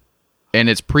feed, and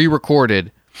it's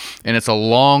pre-recorded, and it's a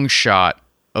long shot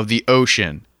of the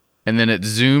ocean, and then it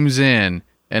zooms in,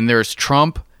 and there's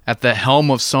Trump at the helm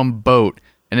of some boat,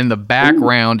 and in the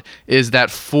background is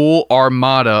that full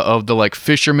armada of the, like,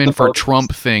 fisherman for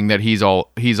Trump thing that he's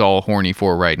all horny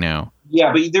for right now.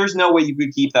 Yeah, but there's no way you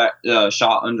could keep that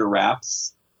shot under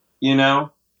wraps.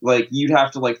 Like, you'd have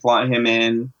to, like, fly him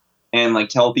in and, like,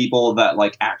 tell people that,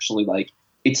 like, actually, like,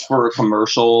 it's for a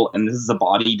commercial and this is a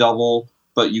body double,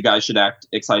 but you guys should act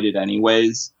excited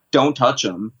anyways. Don't touch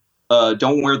him.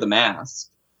 Don't wear the mask.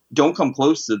 Don't come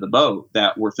close to the boat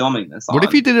that we're filming this on. What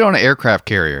if he did it on an aircraft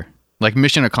carrier? Like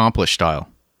Mission Accomplished style?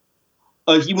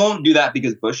 He won't do that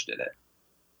because Bush did it.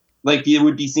 Like, it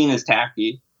would be seen as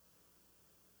tacky.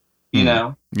 You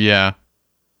know? Yeah.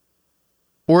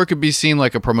 Or it could be seen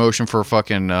like a promotion for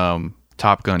fucking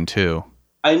Top Gun 2.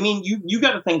 I mean, you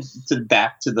got to think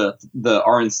back to the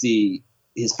RNC,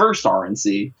 his first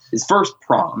RNC, his first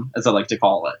prom, as I like to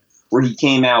call it, where he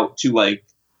came out to, like,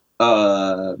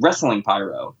 wrestling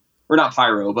pyro. Or not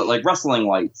pyro, but, like, wrestling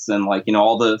lights and, like,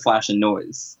 all the flash and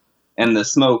noise and the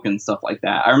smoke and stuff like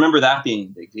that. I remember that being a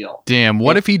big deal. Damn,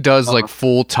 what if he does, like,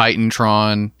 full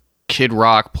Titantron, Kid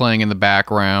Rock playing in the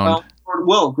background?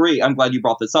 Well, great. I'm glad you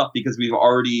brought this up because we've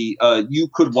already, you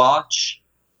could watch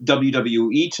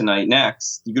WWE tonight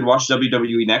next. You could watch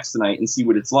WWE next tonight and see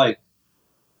what it's like.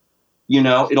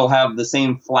 It'll have the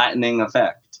same flattening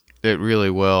effect. It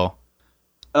really will.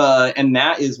 And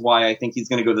that is why I think he's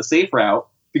going to go the safe route,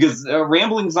 because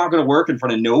rambling is not going to work in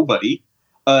front of nobody.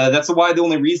 That's why the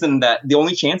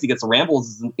only chance he gets to ramble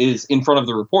is in front of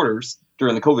the reporters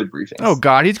during the COVID briefings. Oh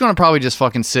God, he's going to probably just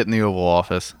fucking sit in the Oval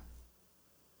Office.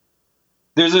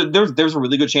 There's a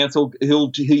really good chance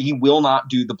he will not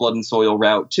do the blood and soil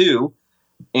route too,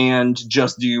 and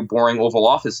just do boring Oval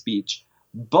Office speech.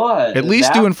 But at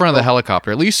least do in front of the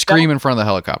helicopter. At least scream in front of the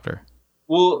helicopter.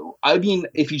 Well, I mean,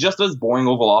 if he just does boring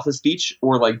Oval Office speech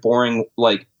or like boring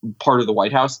like part of the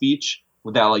White House speech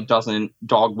that like doesn't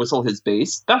dog whistle his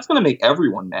base, that's going to make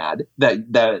everyone mad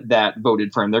that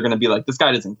voted for him. They're going to be like, this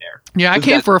guy doesn't care. Yeah, I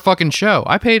came for a fucking show.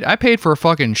 I paid for a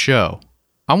fucking show.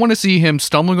 I want to see him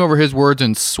stumbling over his words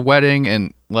and sweating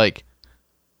and like.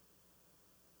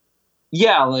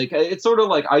 Yeah, like it's sort of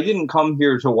like I didn't come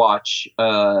here to watch,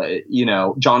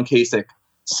 John Kasich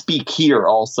speak here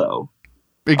also.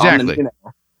 Exactly.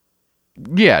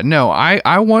 Yeah, no,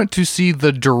 I want to see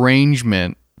the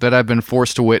derangement that I've been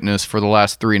forced to witness for the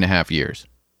last 3.5 years.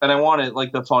 And I want it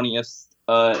like the funniest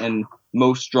and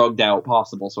most drugged out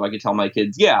possible, so I could tell my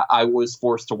kids, yeah, I was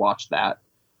forced to watch that.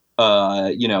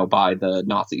 By the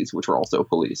Nazis, which were also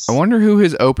police. I wonder who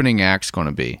his opening act's going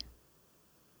to be.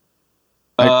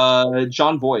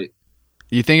 John Voight.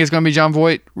 You think it's going to be John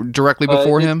Voight directly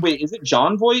before him? Wait, is it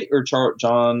John Voight or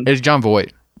John? It's John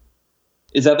Voight.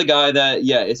 Is that the guy that?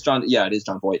 Yeah, it's John. Yeah, it is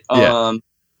John Voight. Yeah.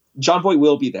 John Voight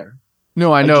will be there.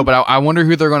 No, I know, but I wonder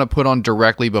who they're going to put on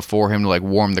directly before him to like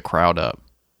warm the crowd up.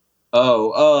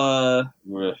 Oh,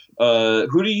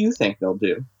 who do you think they'll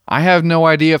do? I have no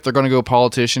idea if they're going to go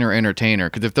politician or entertainer.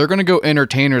 Because if they're going to go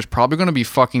entertainer, it's probably going to be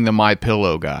fucking the My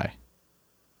Pillow guy.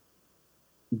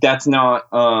 That's not.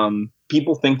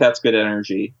 People think that's good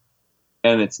energy,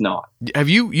 and it's not. Have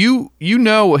you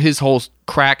know his whole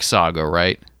crack saga,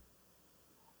 right?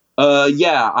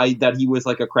 That he was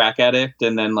like a crack addict,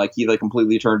 and then like he like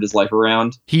completely turned his life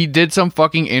around. He did some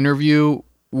fucking interview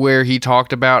where he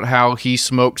talked about how he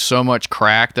smoked so much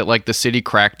crack that like the city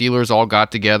crack dealers all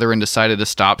got together and decided to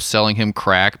stop selling him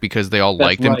crack because they all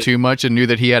liked him too much and knew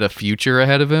that he had a future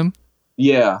ahead of him.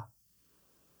 Yeah.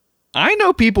 I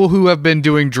know people who have been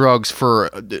doing drugs for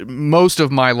most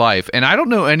of my life, and I don't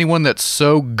know anyone that's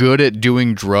so good at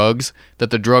doing drugs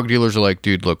that the drug dealers are like,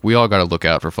 dude, look, we all got to look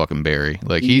out for fucking Barry.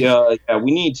 Like yeah,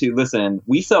 we need to listen.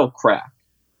 We sell crack,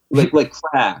 like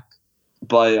crack.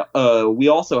 But we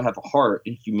also have a heart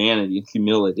and humanity and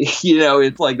humility.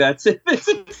 It's like that's it.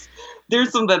 There's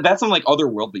some that's some like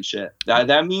otherworldly shit.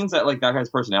 That means that like that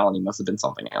guy's personality must have been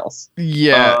something else.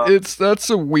 Yeah, that's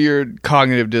a weird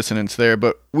cognitive dissonance there.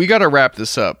 But we got to wrap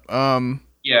this up.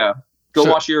 Yeah, go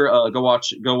watch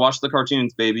the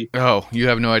cartoons, baby. Oh, you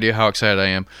have no idea how excited I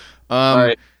am. All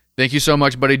right. Thank you so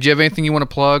much, buddy. Do you have anything you want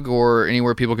to plug or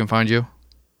anywhere people can find you?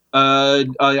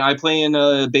 I play in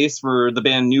bass for the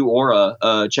band New Aura.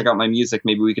 Check out my music.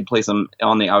 Maybe we could play some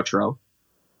on the outro.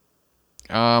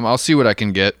 I'll see what I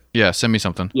can get. Yeah, send me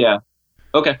something. Yeah.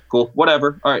 Okay, cool.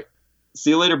 Whatever. All right.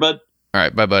 See you later, bud. All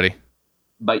right, bye, buddy.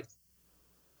 Bye.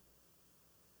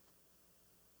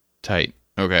 Tight.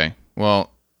 Okay.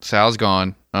 Well, Sal's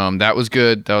gone. That was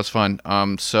good. That was fun.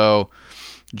 So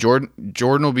Jordan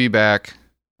will be back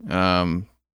the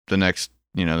next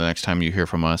time you hear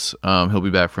from us. He'll be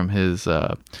back from his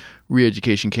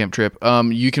re-education camp trip.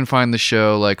 You can find the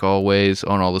show, like always,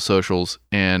 on all the socials,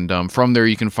 and from there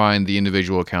you can find the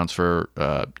individual accounts for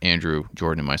Andrew,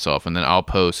 Jordan, and myself, and then I'll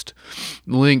post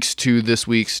links to this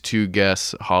week's two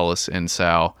guests, Hollis and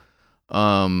Sal.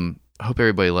 I hope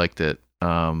everybody liked it.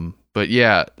 But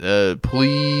yeah,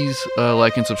 please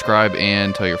like and subscribe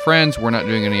and tell your friends. We're not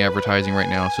doing any advertising right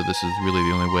now, so this is really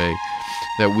the only way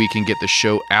that we can get the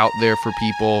show out there for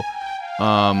people.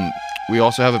 We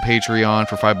also have a Patreon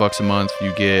for $5 a month.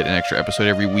 You get an extra episode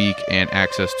every week and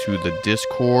access to the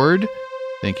Discord.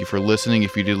 Thank you for listening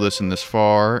if you did listen this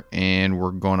far, and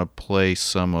we're going to play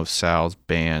some of Sal's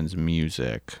band's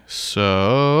music.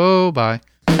 So, bye.